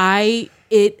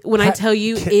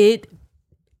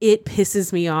 It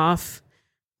pisses me off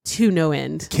to no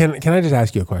end. Can I just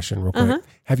ask you a question real quick? Uh-huh.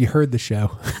 Have you heard the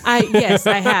show? Yes,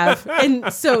 I have.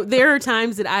 And so there are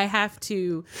times that I have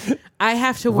to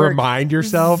work remind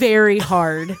yourself very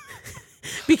hard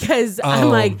because I'm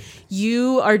like,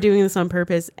 you are doing this on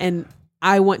purpose and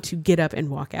I want to get up and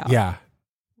walk out. Yeah.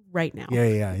 Right now.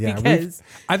 Yeah. Because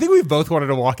I think we've both wanted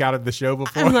to walk out of the show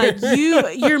before. I'm like,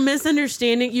 you're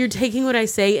misunderstanding. You're taking what I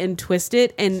say and twist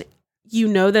it, and you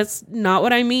know that's not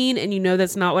what I mean, and you know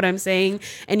that's not what I'm saying,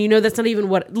 and you know that's not even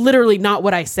literally not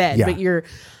what I said. Yeah. But you're.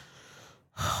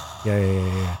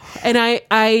 Yeah. And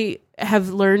I have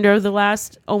learned over the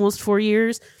last almost 4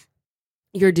 years,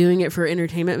 you're doing it for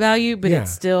entertainment value, but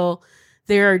it's still.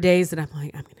 There are days that I'm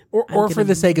like, or for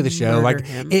the sake of the show, like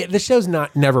the show's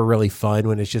never really fun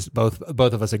when it's just both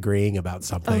of us agreeing about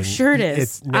something. Oh, sure it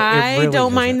is. I really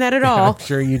don't mind that at all. I'm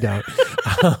sure you don't.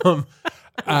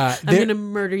 I'm going to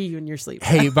murder you in your sleep.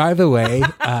 Hey, by the way,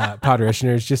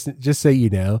 Podritioners, just so you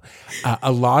know,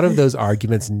 a lot of those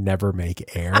arguments never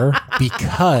make air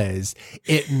because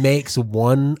it makes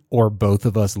one or both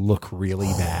of us look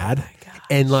really bad.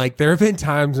 And like there have been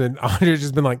times when Andre's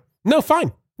just been like, no,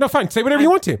 fine. No, fine. Say whatever you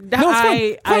want to. No, it's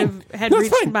fine. I've had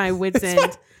reached my wit's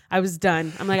end. I was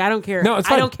done. I'm like, I don't care. No, it's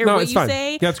fine. I don't care what you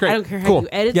say. Yeah, it's great. I don't care how you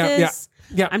edit this.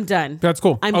 Yeah. I'm done. That's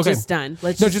cool. I'm just done.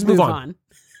 Let's just move on.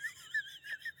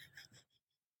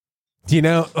 Do you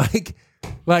know,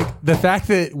 like the fact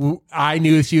that I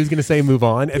knew she was going to say move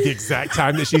on at the exact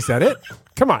time that she said it?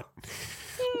 Come on.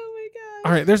 Oh, my God.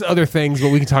 All right, there's other things, but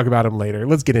we can talk about them later.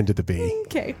 Let's get into the bee.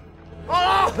 Okay.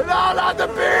 Oh, no, not the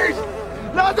bees!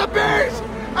 Not the bees!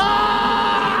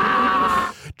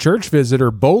 Ah! Church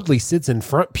visitor boldly sits in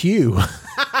front pew.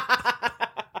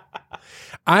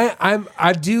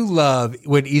 I do love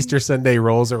when Easter Sunday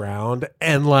rolls around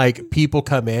and like people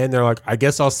come in, they're like, I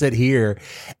guess I'll sit here.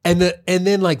 And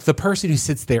then like the person who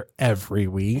sits there every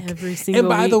week. Every single And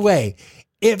by week. the way,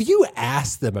 if you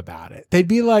ask them about it, they'd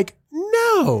be like,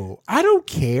 no, I don't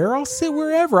care. I'll sit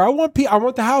wherever. I want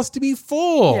the house to be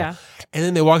full. Yeah. And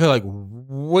then they walk in like,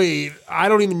 wait, I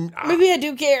don't even. Maybe I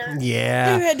do care.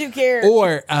 Yeah. Maybe I do care.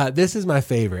 Or this is my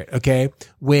favorite. Okay.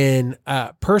 When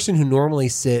a person who normally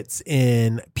sits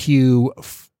in pew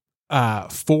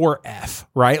 4F,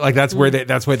 right? Like that's where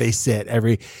they sit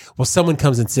someone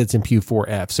comes and sits in pew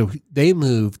 4F. So they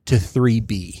move to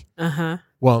 3B. Uh-huh.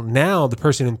 Well, now the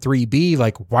person in 3B,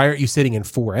 like, why aren't you sitting in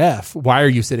 4F? Why are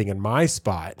you sitting in my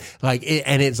spot? Like,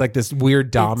 and it's like this weird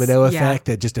domino effect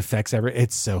that just affects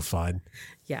It's so fun.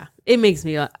 Yeah, it makes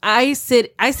me. I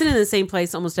sit in the same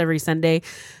place almost every Sunday,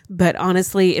 but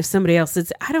honestly, if somebody else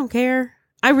sits, I don't care.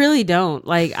 I really don't.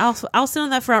 Like, I'll sit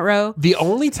on that front row. The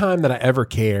only time that I ever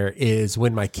care is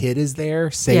when my kid is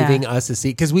there saving us a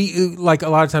seat. Because we, like, a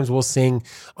lot of times we'll sing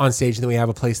on stage and then we have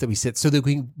a place that we sit so that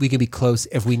we can be close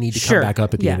if we need to come back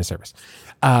up at the end of service.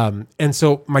 And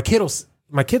so my kids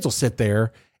will sit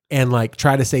there and like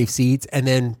try to save seats, and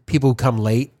then people who come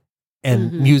late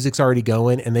and music's already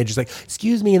going and they just like,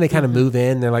 excuse me, and they kind of move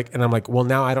in. They're like, and I'm like, well,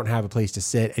 now I don't have a place to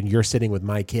sit and you're sitting with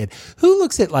my kid. Who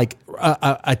looks at like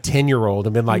a 10-year-old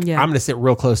and been like, I'm going to sit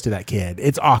real close to that kid.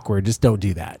 It's awkward. Just don't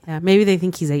do that. Yeah, maybe they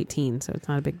think he's 18, so it's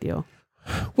not a big deal.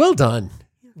 Well done.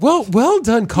 Well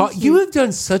done. You have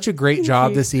done such a great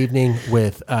job this evening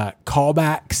with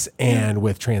callbacks and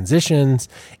with transitions,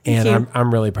 and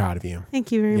I'm really proud of you.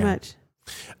 Thank you very much.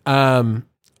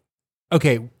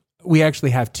 Okay. We actually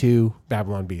have 2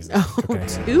 Babylon Bees. Okay.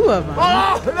 2 of them.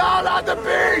 Oh, no, not the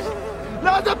bees!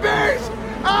 Not the bees!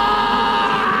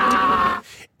 Ah!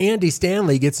 Andy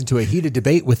Stanley gets into a heated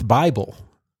debate with Bible.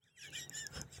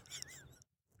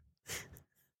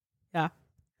 Yeah.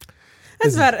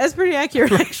 That's pretty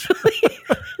accurate, actually.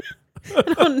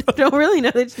 I don't really know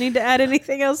that you need to add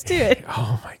anything else to it.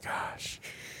 Oh, my gosh.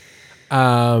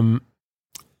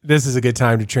 This is a good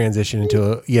time to transition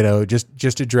into,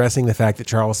 just addressing the fact that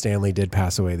Charles Stanley did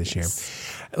pass away this year.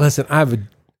 Listen, I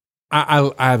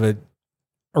have a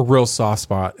real soft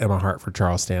spot in my heart for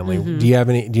Charles Stanley. Mm-hmm. Do you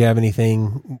have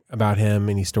anything about him,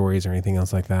 any stories or anything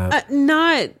else like that?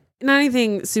 Not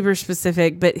anything super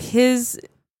specific, but his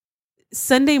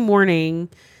Sunday morning,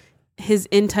 his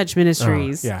In Touch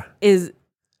Ministries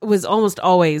was almost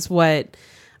always what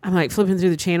I'm like flipping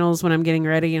through the channels when I'm getting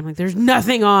ready. I'm like, there's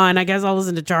nothing on. I guess I'll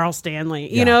listen to Charles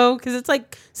Stanley, you know, because it's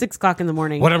like 6:00 in the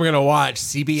morning. What am I going to watch?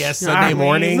 CBS Sunday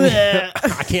morning?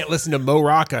 I can't listen to Mo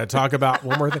Rocca talk about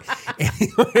one more thing.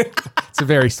 Anyway, it's a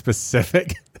very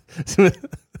specific.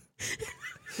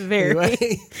 Very.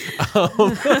 Anyway,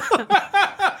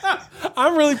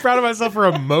 I'm really proud of myself for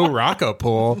a Mo Rocca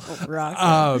pull.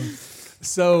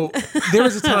 So there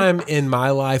was a time in my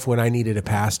life when I needed a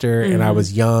pastor and I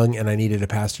was young and I needed a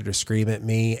pastor to scream at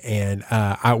me. And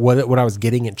what I was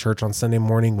getting at church on Sunday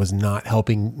morning was not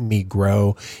helping me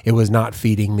grow. It was not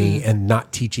feeding me and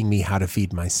not teaching me how to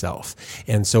feed myself.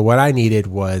 And so what I needed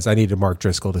Mark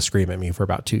Driscoll to scream at me for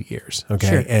about 2 years. Okay.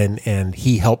 Sure. And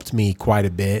he helped me quite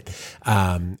a bit.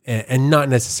 And not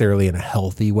necessarily in a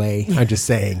healthy way. I'm just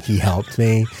saying he helped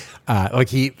me. He At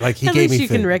gave least me. You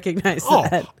can recognize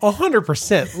that.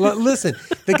 100%. Listen,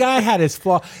 the guy had his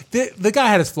flaw. The guy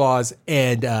had his flaws,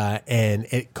 and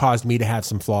it caused me to have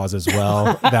some flaws as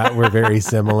well that were very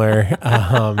similar.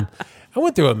 I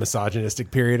went through a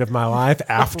misogynistic period of my life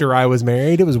after I was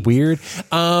married. It was weird.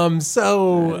 Hey,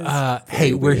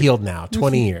 we're healed now.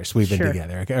 20 years we've been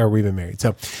together, okay? Or we've been married.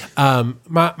 So,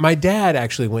 my dad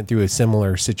actually went through a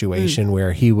similar situation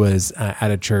where he was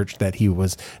at a church that he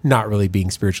was not really being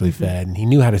spiritually fed, and he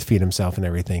knew how to feed himself and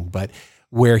everything, but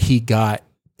where he got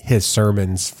his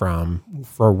sermons from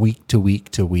for week to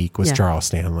week to week was Charles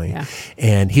Stanley. Yeah.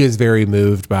 And he was very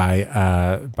moved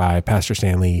by Pastor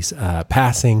Stanley's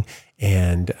passing.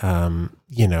 And,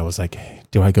 was like,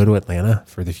 do I go to Atlanta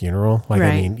for the funeral? Like,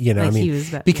 right. I mean,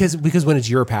 because when it's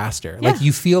your pastor, like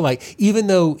you feel like, even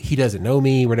though he doesn't know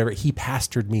me or whatever, he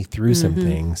pastored me through some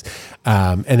things.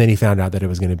 And then he found out that it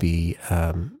was going to be,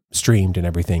 streamed and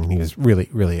everything. And he was really,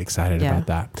 really excited about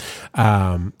that.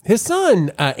 His son,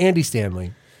 Andy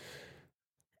Stanley,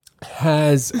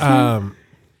 has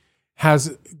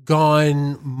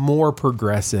gone more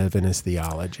progressive in his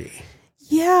theology.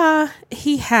 Yeah,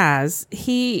 he has.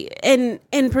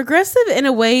 And progressive in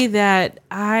a way that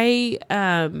I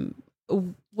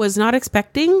was not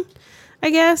expecting, I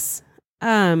guess.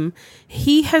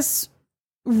 He has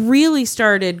really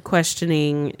started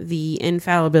questioning the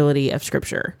infallibility of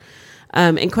Scripture.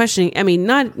 And questioning, I mean,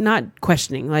 not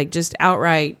questioning, like just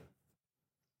outright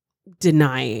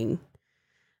denying.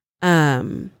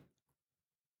 And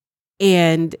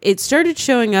it started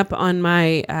showing up on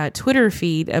my Twitter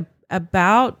feed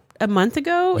about a month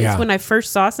ago. Is when I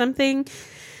first saw something,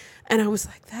 and I was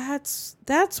like, "That's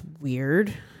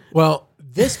weird." Well,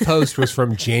 this post was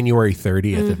from January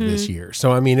 30th of this year,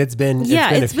 so I mean, it's been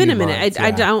a minute.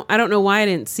 I don't know why I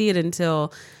didn't see it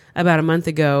until about a month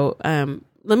ago.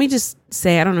 let me just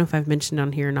say, I don't know if I've mentioned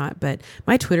on here or not, but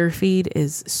my Twitter feed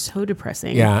is so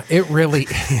depressing. Yeah, it really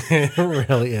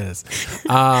is.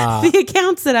 The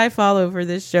accounts that I follow for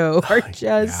this show are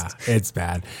just it's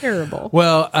bad. Terrible.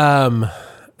 Well,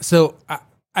 so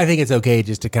I think it's okay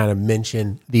just to kind of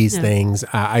mention these things.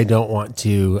 I don't want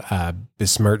to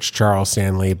besmirch Charles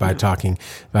Stanley by talking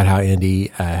about how Andy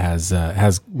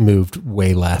has moved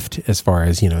way left as far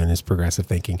as, in his progressive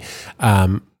thinking.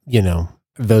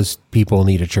 Those people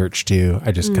need a church too.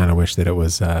 I just kind of wish that it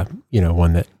was,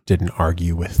 one that didn't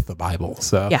argue with the Bible.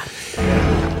 So,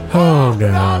 oh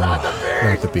no,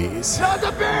 not the bees. Not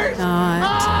the bees.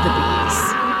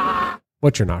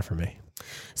 What's your not for me?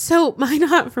 So my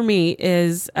not for me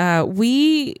is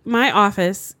my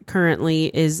office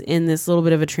currently is in this little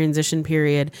bit of a transition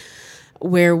period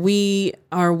where we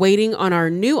are waiting on our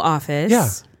new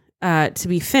office to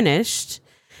be finished.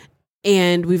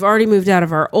 And we've already moved out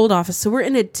of our old office. So we're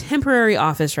in a temporary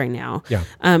office right now. Yeah.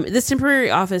 This temporary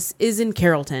office is in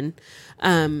Carrollton,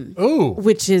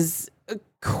 which is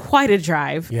quite a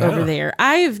drive over there.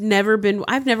 I've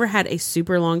never had a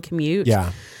super long commute.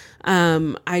 Yeah.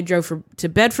 I drove to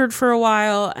Bedford for a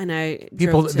while, and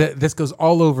this goes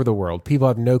all over the world. People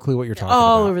have no clue what you're talking about.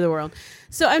 All over the world.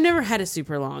 So I've never had a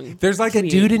super long. There's like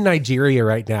commute. A dude in Nigeria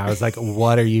right now is like,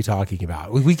 what are you talking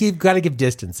about? We got to give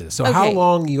distances. So how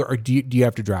long do you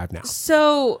have to drive now?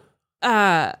 So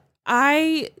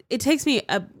it takes me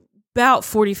about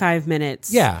 45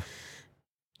 minutes. Yeah.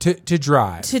 To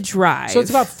drive. So it's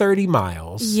about 30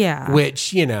 miles. Yeah.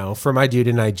 Which, for my dude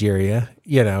in Nigeria,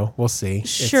 we'll see.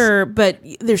 Sure, but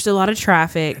there's a lot of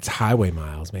traffic. It's highway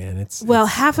miles, man.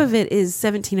 Half of it is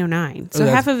 1709. So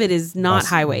half of it is not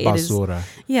highway. Basura. It is.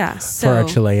 Yeah. So, for our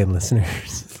Chilean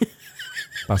listeners.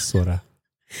 Basura.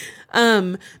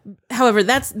 However,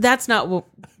 that's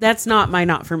not my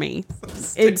not for me.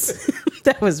 It's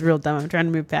that was real dumb. I'm trying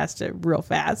to move past it real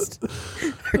fast.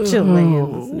 Our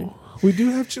Chilean listeners. We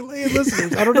do have Chilean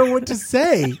listeners. I don't know what to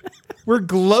say. We're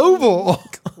global.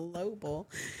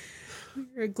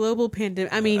 We're a global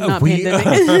pandemic. I mean, not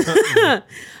pandemic.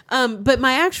 But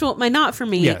my not for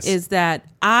me is that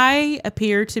I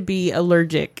appear to be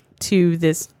allergic to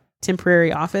this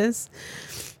temporary office.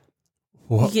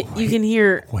 What? You can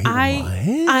hear. Wait,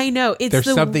 I know.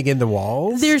 There's something in the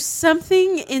walls. There's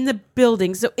something in the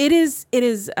building. So it is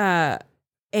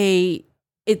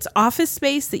it's office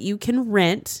space that you can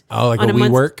rent. Oh, like a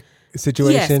WeWork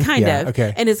situation? Yes, kind of.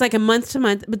 Okay. And it's like a month to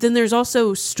month. But then there's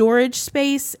also storage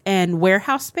space and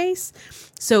warehouse space.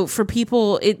 So for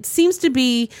people, it seems to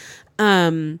be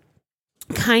kind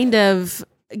of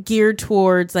geared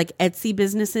towards like Etsy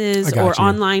businesses or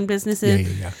online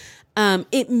businesses. Yeah.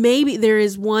 It may be, there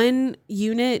is one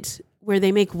unit where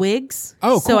they make wigs.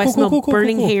 Oh, cool, so I smell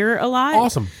burning hair a lot.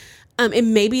 Awesome. It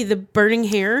may be the burning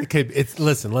hair.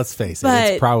 Listen, let's face it.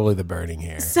 It's probably the burning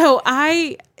hair. So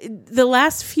the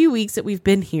last few weeks that we've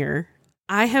been here,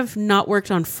 I have not worked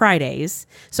on Fridays.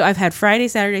 So I've had Friday,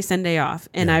 Saturday, Sunday off,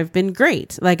 and I've been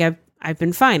great. Like I've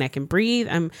been fine. I can breathe.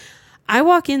 I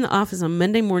walk in the office on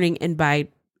Monday morning, and I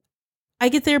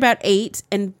get there about 8,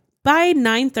 and by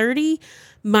 9:30,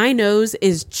 my nose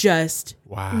is just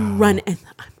running. And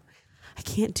I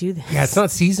can't do this. Yeah, it's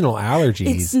not seasonal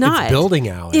allergies. It's not. It's building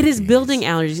allergies. It is building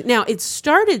allergies. Now, it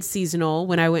started seasonal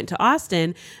when I went to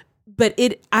Austin, but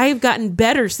I've gotten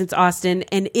better since Austin,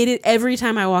 and every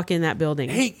time I walk in that building.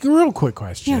 Hey, real quick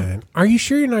question. Yeah. Are you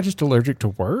sure you're not just allergic to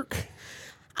work?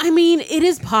 I mean, it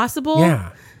is possible.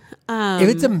 Yeah. If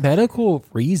it's a medical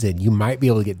reason, you might be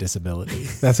able to get disability.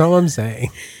 That's all I'm saying.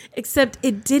 Except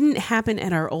it didn't happen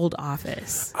at our old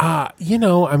office. Allergies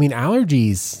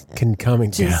can come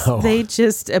and go. They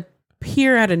just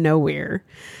appear out of nowhere.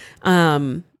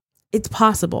 It's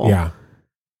possible. Yeah.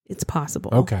 It's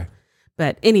possible. Okay.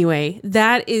 But anyway,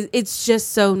 it's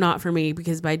just so not for me,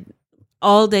 because by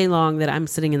all day long that I'm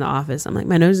sitting in the office, I'm like,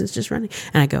 my nose is just running.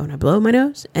 And I go and I blow my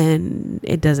nose, and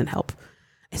it doesn't help.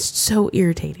 It's so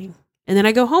irritating. And then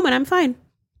I go home and I'm fine.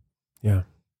 Yeah.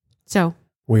 So.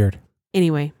 Weird.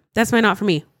 Anyway, that's my not for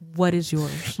me. What is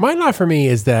yours? My not for me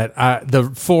is that the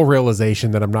full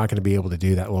realization that I'm not going to be able to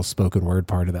do that little spoken word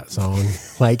part of that song.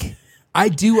 Like, I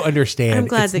do understand. I'm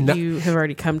glad that you have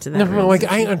already come to that. No, like,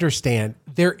 I understand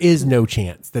there is no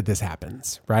chance that this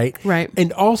happens, right? Right.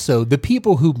 And also, the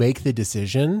people who make the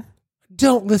decision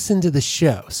don't listen to the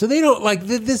show. So they don't like,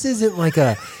 this isn't like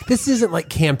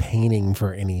campaigning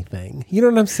for anything. You know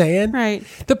what I'm saying? Right.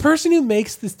 The person who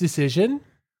makes this decision,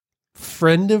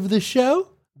 friend of the show,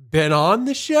 been on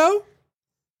the show,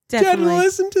 doesn't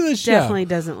listen to the show. Definitely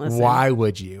doesn't listen. Why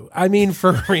would you? I mean,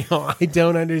 for real, I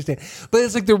don't understand. But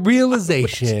it's like the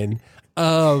realization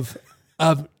of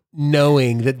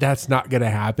knowing that that's not going to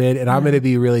happen, and I'm going to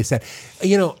be really sad.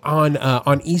 You know,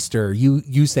 on Easter,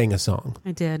 you sang a song.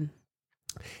 I did,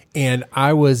 and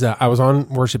I was on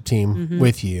worship team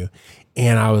with you,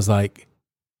 and I was like,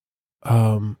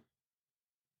 Andrea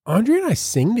and I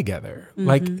sing together.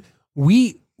 Like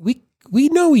we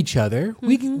know each other.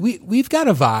 We've got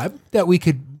a vibe that we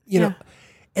could, you know.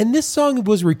 And this song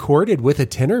was recorded with a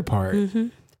tenor part.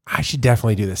 I should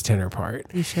definitely do this tenor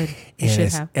part. You should.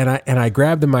 And I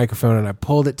grabbed the microphone and I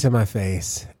pulled it to my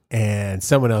face. And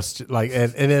someone else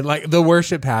and then like the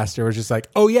worship pastor was just like,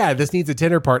 "Oh yeah, this needs a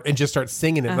tenor part," and just starts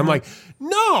singing it. And I'm like,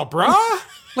 "No, bruh.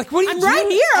 Like, what are you doing? Right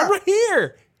here. I'm right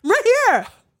here. Right here.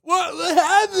 What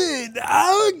happened?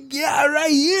 Oh yeah,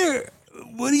 right here.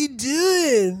 What are you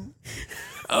doing?"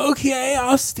 Okay,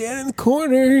 I'll stand in the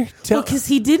corner. Because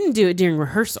he didn't do it during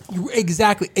rehearsal.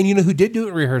 Exactly. And you know who did do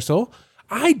it in rehearsal?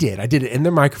 I did. I did it in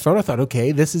the microphone. I thought,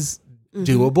 okay, this is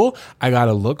doable. I got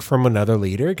a look from another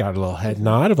leader, got a little head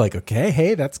nod of like, okay,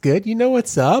 hey, that's good. You know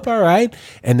what's up. All right.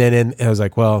 And then I was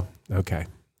like, well, okay.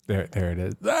 There it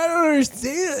is. I don't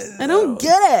understand. I don't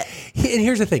get it. And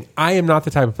here's the thing. I am not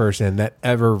the type of person that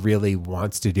ever really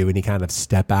wants to do any kind of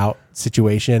step out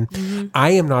situation. I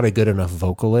am not a good enough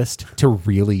vocalist to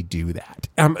really do that.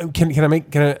 I'm not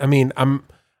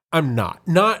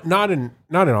in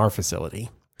our facility.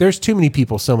 There's too many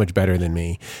people so much better than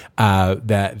me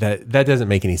that doesn't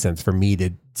make any sense for me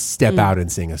to step out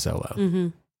and sing a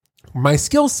solo. My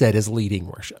skill set is leading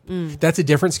worship. That's a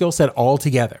different skill set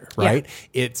altogether, right?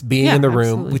 Yeah. It's being in the room.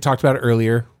 Absolutely. We talked about it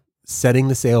earlier, setting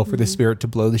the sail for the Spirit to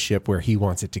blow the ship where He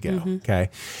wants it to go. Okay.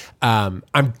 I'm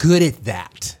good at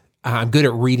that. I'm good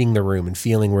at reading the room and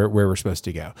feeling where we're supposed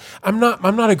to go. I'm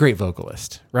not a great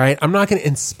vocalist, right? I'm not going to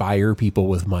inspire people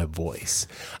with my voice.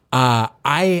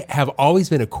 I have always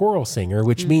been a choral singer,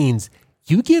 which means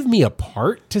you give me a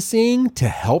part to sing to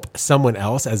help someone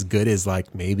else as good as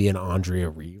like maybe an Andrea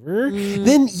Reaver,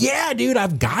 then yeah, dude,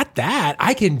 I've got that.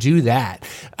 I can do that.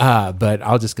 But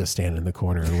I'll just go stand in the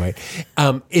corner and wait.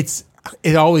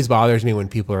 It always bothers me when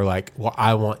people are like, well,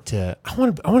 I want to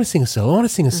sing a solo. I want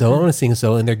to sing a solo. I want to sing a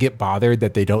solo. And they get bothered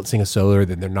that they don't sing a solo or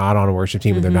that they're not on a worship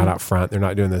team and they're not out front. They're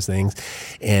not doing those things.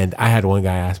 And I had one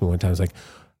guy ask me one time, I was like,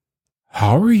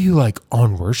 how are you like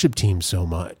on worship team so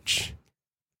much?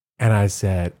 And I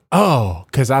said, oh,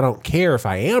 because I don't care if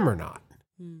I am or not.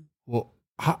 Well,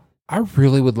 I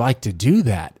really would like to do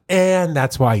that. And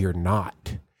that's why you're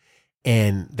not.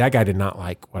 And that guy did not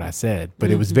like what I said,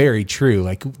 but it was very true.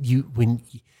 Like when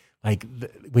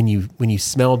you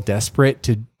smell desperate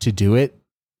to do it,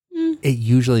 it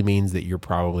usually means that you're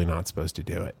probably not supposed to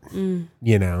do it.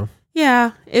 You know?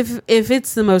 Yeah. If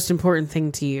it's the most important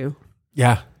thing to you.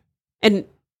 Yeah. And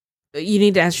you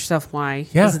need to ask yourself why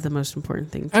is it the most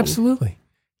important thing to Absolutely. you?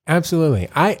 Absolutely.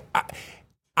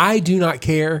 I do not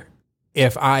care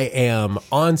if I am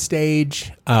on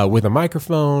stage with a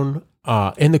microphone,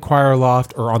 in the choir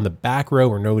loft, or on the back row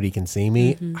where nobody can see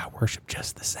me. I worship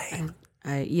just the same.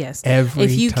 Yes. Every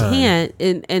if you time. can't,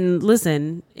 and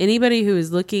listen, anybody who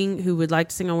is looking, who would like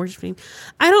to sing on worship team,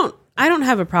 I don't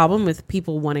have a problem with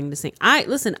people wanting to sing. I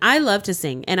love to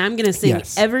sing, and I'm going to sing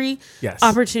every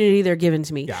opportunity they're given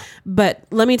to me. Yeah. But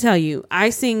let me tell you,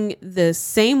 I sing the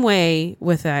same way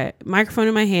with a microphone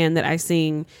in my hand that I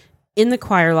sing in the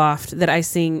choir loft, that I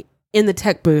sing in the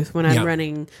tech booth when I'm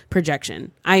running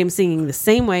projection. I am singing the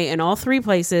same way in all three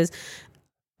places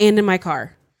and in my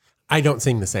car. I don't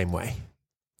sing the same way.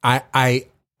 I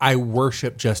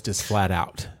worship just as flat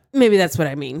out. Maybe that's what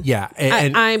I mean. Yeah,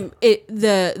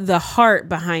 the heart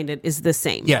behind it is the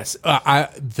same. Yes, but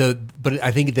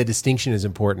I think the distinction is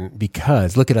important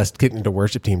because look at us getting into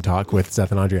worship team talk with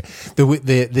Seth and Andrea.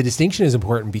 The distinction is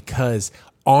important because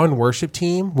on worship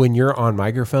team, when you're on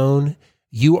microphone,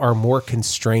 you are more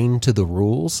constrained to the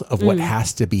rules of what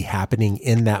has to be happening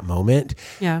in that moment.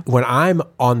 Yeah. When I'm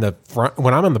on the front,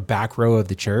 when I'm on the back row of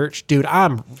the church, dude,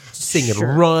 I'm singing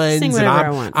runs. Sing whatever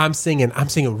I want. I'm singing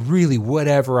really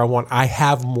whatever I want. I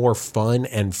have more fun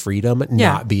and freedom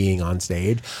not being on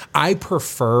stage. I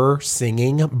prefer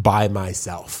singing by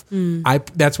myself.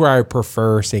 That's where I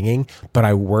prefer singing, but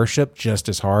I worship just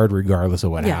as hard regardless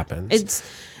of what happens.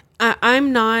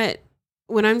 I'm not.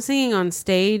 When I'm singing on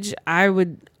stage, I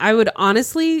would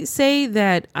honestly say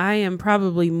that I am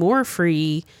probably more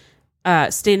free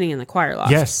standing in the choir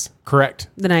loft. Yes, correct.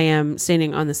 Than I am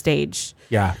standing on the stage.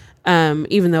 Yeah.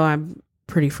 Even though I'm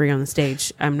pretty free on the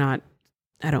stage, I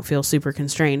don't feel super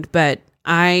constrained, but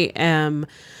I am,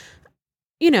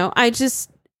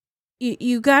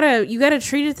 You gotta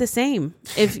treat it the same.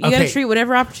 If you gotta treat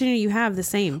whatever opportunity you have the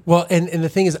same. Well, and the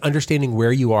thing is understanding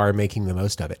where you are and making the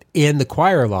most of it. In the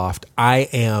choir loft, I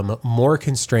am more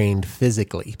constrained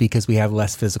physically because we have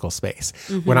less physical space.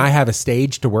 Mm-hmm. When I have a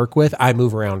stage to work with, I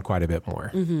move around quite a bit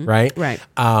more. Mm-hmm. Right? Right.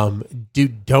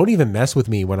 Dude, don't even mess with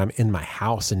me when I'm in my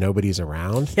house and nobody's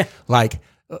around. Yeah. Like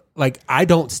I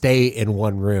don't stay in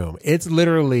one room. It's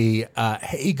literally,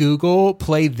 hey Google,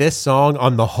 play this song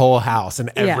on the whole house,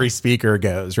 and every speaker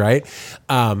goes right,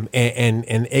 and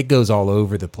it goes all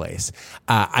over the place.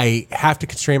 I have to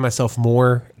constrain myself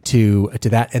more to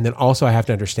that, and then also I have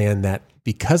to understand that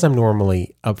because I'm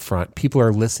normally up front, people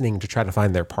are listening to try to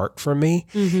find their part from me,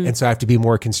 and so I have to be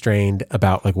more constrained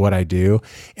about like what I do.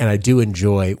 And I do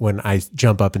enjoy when I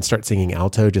jump up and start singing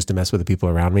alto just to mess with the people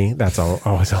around me. That's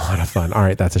always a lot of fun. All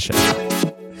right, that's a show.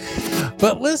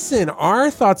 But listen, our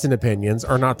thoughts and opinions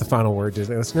are not the final word, dear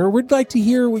listener. We'd like to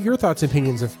hear what your thoughts and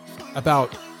opinions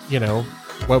about,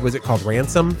 what was it called?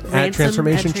 Ransom at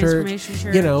Transformation Church.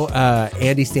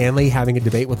 Andy Stanley having a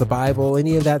debate with the Bible,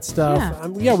 any of that stuff.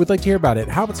 We'd like to hear about it.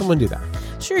 How would someone do that?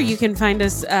 Sure. You can find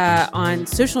us on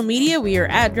social media. We are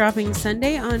at Dropping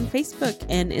Sunday on Facebook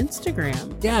and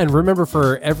Instagram. Yeah. And remember,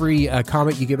 for every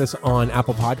comment you give us on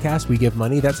Apple Podcasts, we give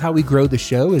money. That's how we grow the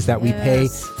show, is that we pay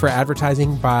for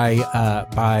advertising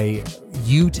by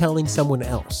you telling someone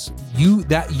else.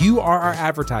 You are our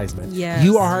advertisement. Yes.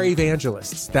 You are our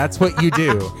evangelists. That's what you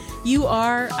do. You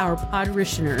are our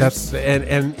podrishners. That's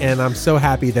and I'm so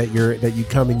happy that you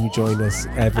come and you join us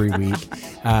every week,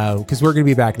 because we're going to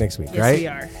be back next week, right? Yes, we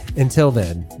are. Until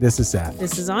then, this is Seth.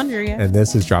 This is Andrea. And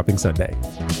this is Dropping Sunday.